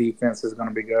USC's defense is going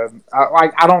to be good.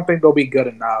 I don't think they'll be good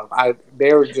enough.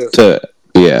 They were just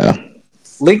Yeah.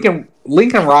 Lincoln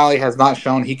Riley has not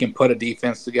shown he can put a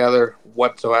defense together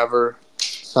whatsoever.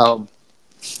 So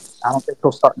I don't think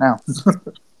he'll start now.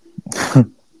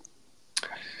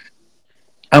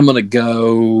 I'm going to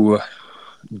go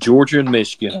Georgia and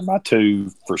Michigan are my two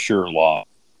for sure loss.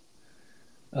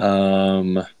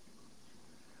 I'm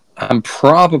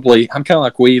kind of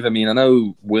like Weav. I mean, I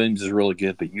know Williams is really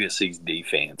good, but USC's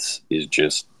defense is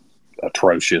just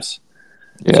atrocious.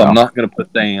 Yeah. So I'm not going to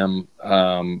put them.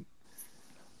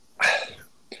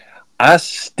 I'm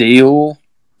still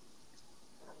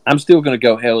going to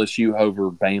go LSU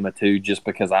over Bama too, just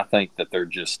because I think that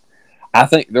I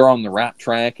think they're on the right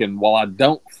track. And while I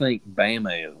don't think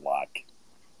Bama is like,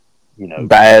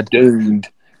 bad doomed,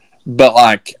 but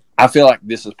like I feel like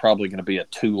this is probably going to be a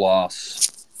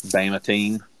 2-loss Bama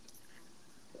team.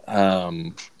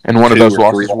 And one of those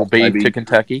losses will be maybe to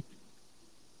Kentucky.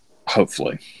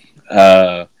 Hopefully.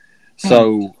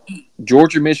 So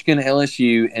Georgia, Michigan,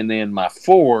 LSU, and then my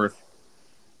fourth.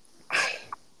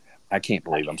 I can't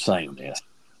believe I'm saying this.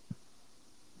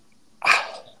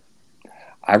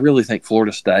 I really think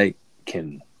Florida State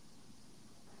can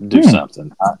do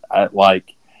something. I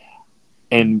like,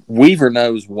 and Weaver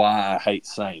knows why I hate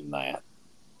saying that,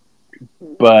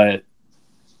 but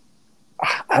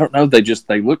I don't know. They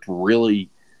looked really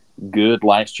good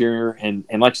last year, and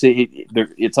like I said,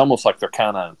 it's almost like they're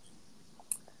kind of,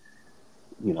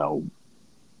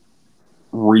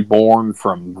 reborn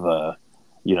from the,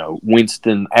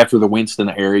 Winston after the Winston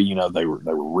era. They were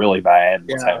really bad,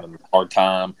 was having a hard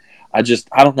time. I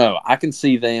don't know. I can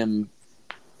see them.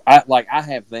 I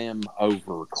have them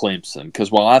over Clemson because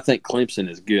while I think Clemson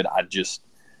is good, I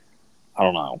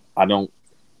don't know. I don't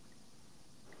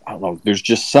know. There's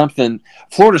just something.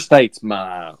 Florida State's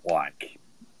my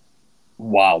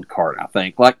wild card. I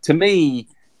think to me,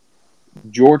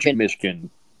 Georgia and Michigan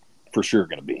for sure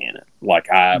going to be in it.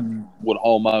 I would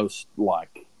almost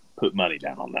put money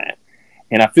down on that,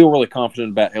 and I feel really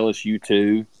confident about LSU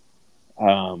too.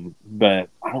 But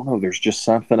I don't know. There's just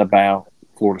something about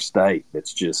Florida State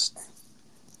that's just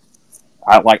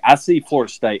I see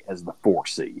Florida State as the 4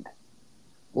 seed.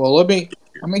 Well, let me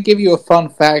give you a fun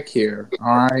fact here.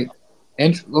 All right,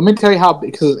 and let me tell you how,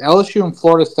 because LSU and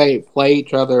Florida State play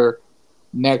each other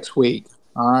next week.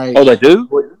 All right. Oh, they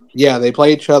do? Yeah, they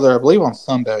play each other, I believe, on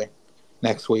Sunday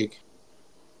next week.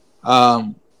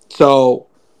 So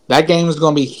that game is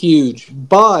going to be huge.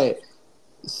 But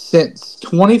since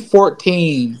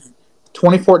 2014,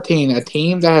 a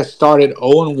team that has started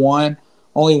 0-1,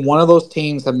 only one of those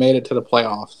teams have made it to the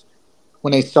playoffs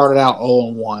when they started out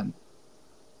 0-1.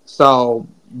 So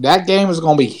that game is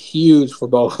going to be huge for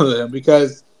both of them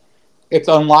because it's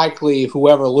unlikely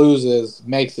whoever loses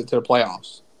makes it to the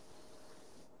playoffs.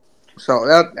 So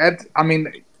that's, I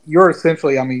mean, you're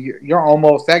essentially, you're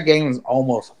almost, that game is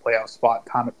almost a playoff spot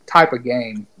type of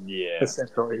game. Yeah.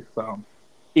 Essentially. So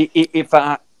if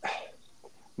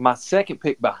my second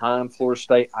pick behind Florida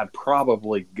State, I'd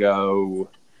probably go.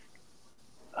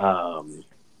 I'd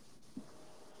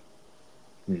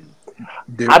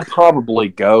probably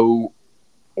go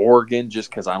Oregon just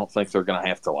because I don't think they're going to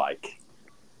have to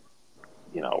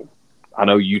I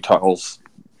know Utah's,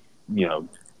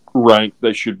 ranked.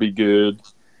 They should be good.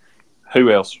 Who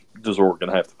else does Oregon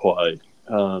have to play?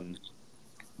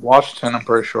 Washington, I'm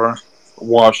pretty sure.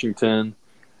 Washington.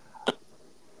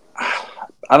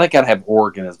 I think I'd have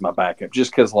Oregon as my backup,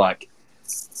 just because like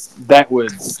that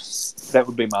would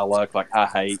be my luck. Like I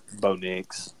hate Bo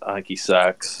Nix. I think he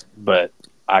sucks, but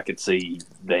I could see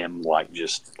them like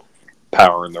just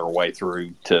powering their way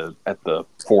through to at the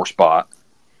 4 spot.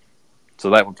 So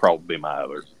that would probably be my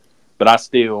other. But I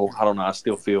don't know. I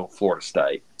still feel Florida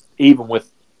State, even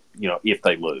with if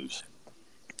they lose.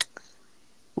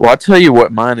 Well, I'll tell you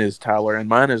what mine is, Tyler, and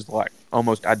mine is like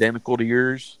almost identical to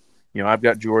yours. I've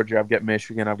got Georgia, I've got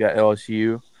Michigan, I've got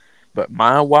LSU, but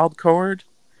my wild card,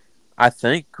 I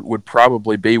think, would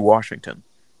probably be Washington.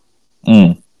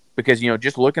 Because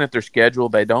just looking at their schedule,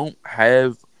 they don't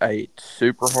have a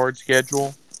super hard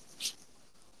schedule.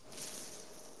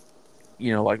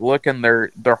 Like looking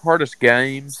their hardest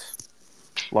games,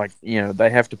 like they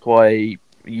have to play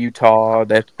Utah,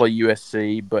 they have to play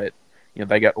USC, but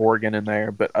they got Oregon in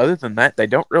there. But other than that, they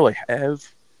don't really have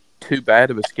too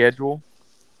bad of a schedule.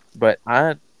 But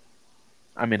I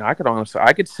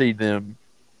could see them.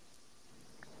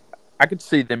 I could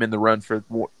see them in the run for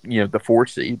the 4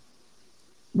 seed.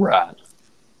 Right.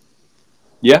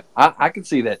 Yeah, I could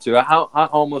see that too. I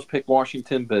almost picked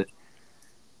Washington, but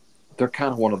they're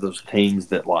kind of one of those teams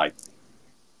that like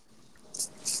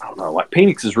I don't know. Like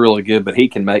Penix is really good, but he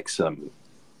can make some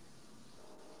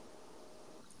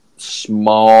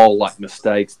small like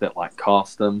mistakes that like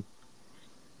cost them.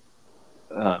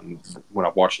 When I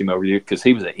watched him over here, because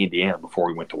he was at Indiana before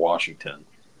he went to Washington.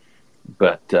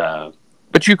 But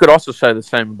you could also say the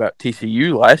same about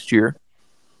TCU last year.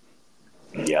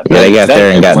 Yeah, they got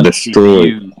there and got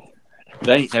destroyed.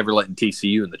 They ain't never letting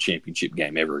TCU in the championship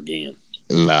game ever again.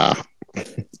 Nah.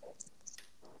 I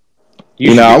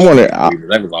wonder.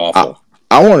 That was awful.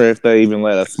 I wonder if they even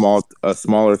let a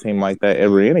smaller team like that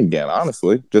ever in again.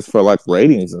 Honestly, just for like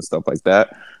ratings and stuff like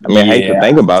that. I mean, I hate to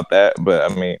think about that, but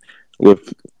I mean,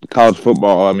 with college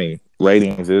football, I mean,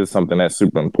 ratings is something that's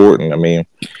super important. I mean,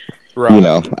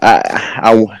 right.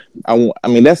 I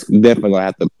mean, that's definitely gonna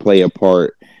have to play a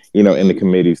part, in the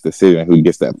committee's decision who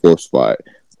gets that 4th spot.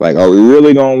 Like, are we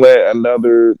really gonna let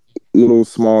another little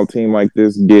small team like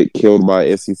this get killed by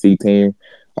an SEC team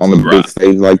on the big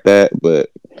stage like that? But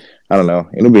I don't know.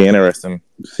 It'll be interesting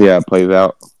to see how it plays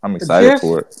out. I'm excited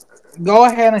for it. Go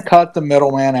ahead and cut the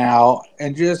middleman out,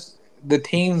 and just the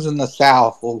teams in the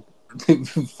South will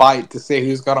fight to see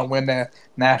who's going to win the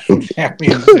national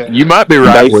championship. You might be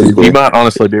right. You might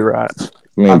honestly be right.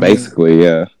 I mean, basically,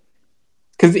 yeah.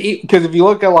 Because if you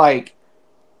look at like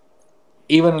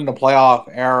even in the playoff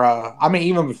era, I mean,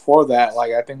 even before that,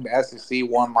 like I think the SEC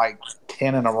won like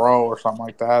 10 in a row or something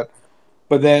like that.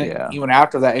 But then even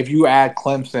after that, if you add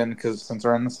Clemson, because since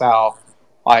they're in the South,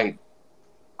 like,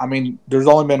 I mean, there's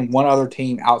only been one other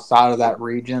team outside of that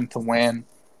region to win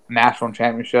a national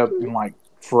championship in like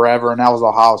forever, and that was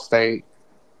Ohio State.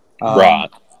 Right.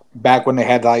 Back when they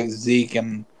had like Zeke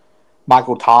and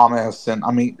Michael Thomas and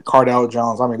Cardell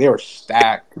Jones. I mean, they were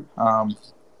stacked.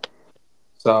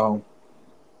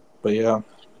 But yeah,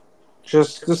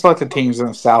 just let the teams in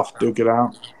the South duke it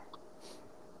out.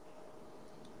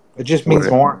 It just means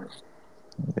more.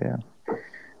 Yeah.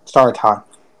 Sorry, Ty.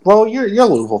 Well, you're a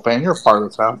Louisville fan. You're a part of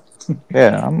the South.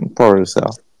 Yeah, I'm part of the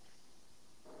South.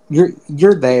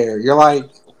 You're there. You're like,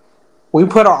 we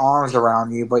put our arms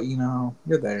around you, but you're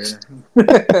there.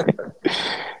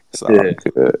 It's all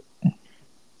good.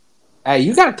 Hey,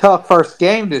 you got a tough first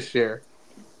game this year.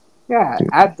 Yeah,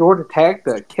 at Georgia Tech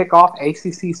to kick off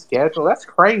ACC schedule. That's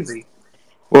crazy.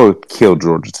 We'll kill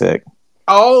Georgia Tech.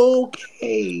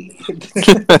 Okay.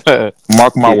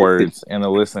 Mark my words, and the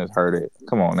listeners heard it.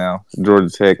 Come on now, Georgia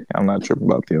Tech. I'm not tripping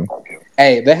about them.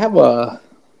 Hey, they have a.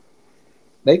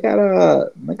 They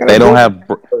don't have.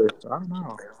 I don't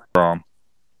know.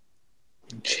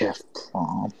 Jeff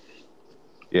Brom.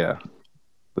 Yeah,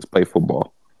 let's play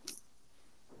football.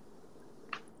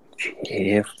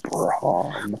 Jeff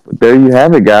Brom. But there you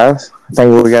have it, guys. I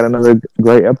think we got another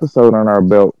great episode on our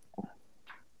belt.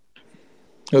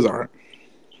 It was all right.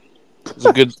 It's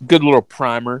a good little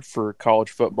primer for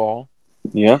college football.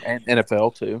 Yeah. And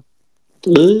NFL, too.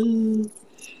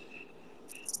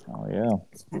 Oh, yeah.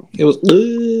 It was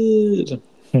good.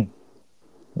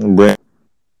 Brent,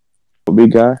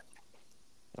 big guy.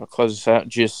 I'll close this out.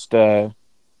 Just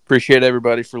appreciate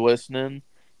everybody for listening.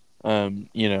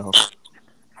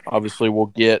 Obviously we'll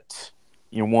get,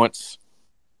 once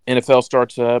NFL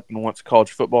starts up and once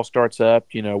college football starts up,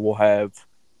 we'll have,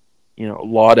 a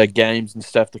lot of games and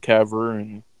stuff to cover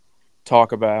and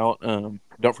talk about.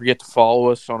 Don't forget to follow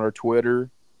us on our Twitter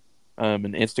and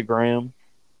Instagram.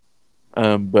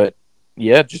 But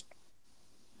yeah, just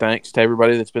thanks to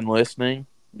everybody that's been listening.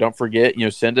 don't forget,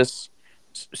 send us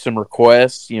some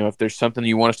requests. If there's something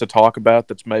you want us to talk about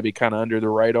that's maybe kind of under the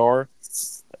radar,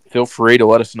 feel free to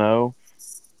let us know.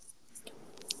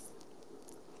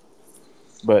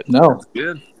 But no,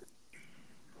 good.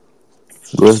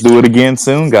 Let's do it again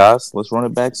soon, guys. Let's run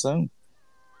it back soon.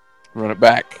 Run it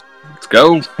back. Let's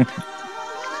go.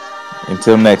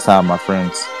 Until next time, my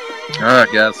friends. All right,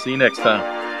 guys. See you next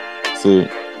time. See you.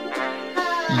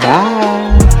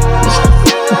 bye.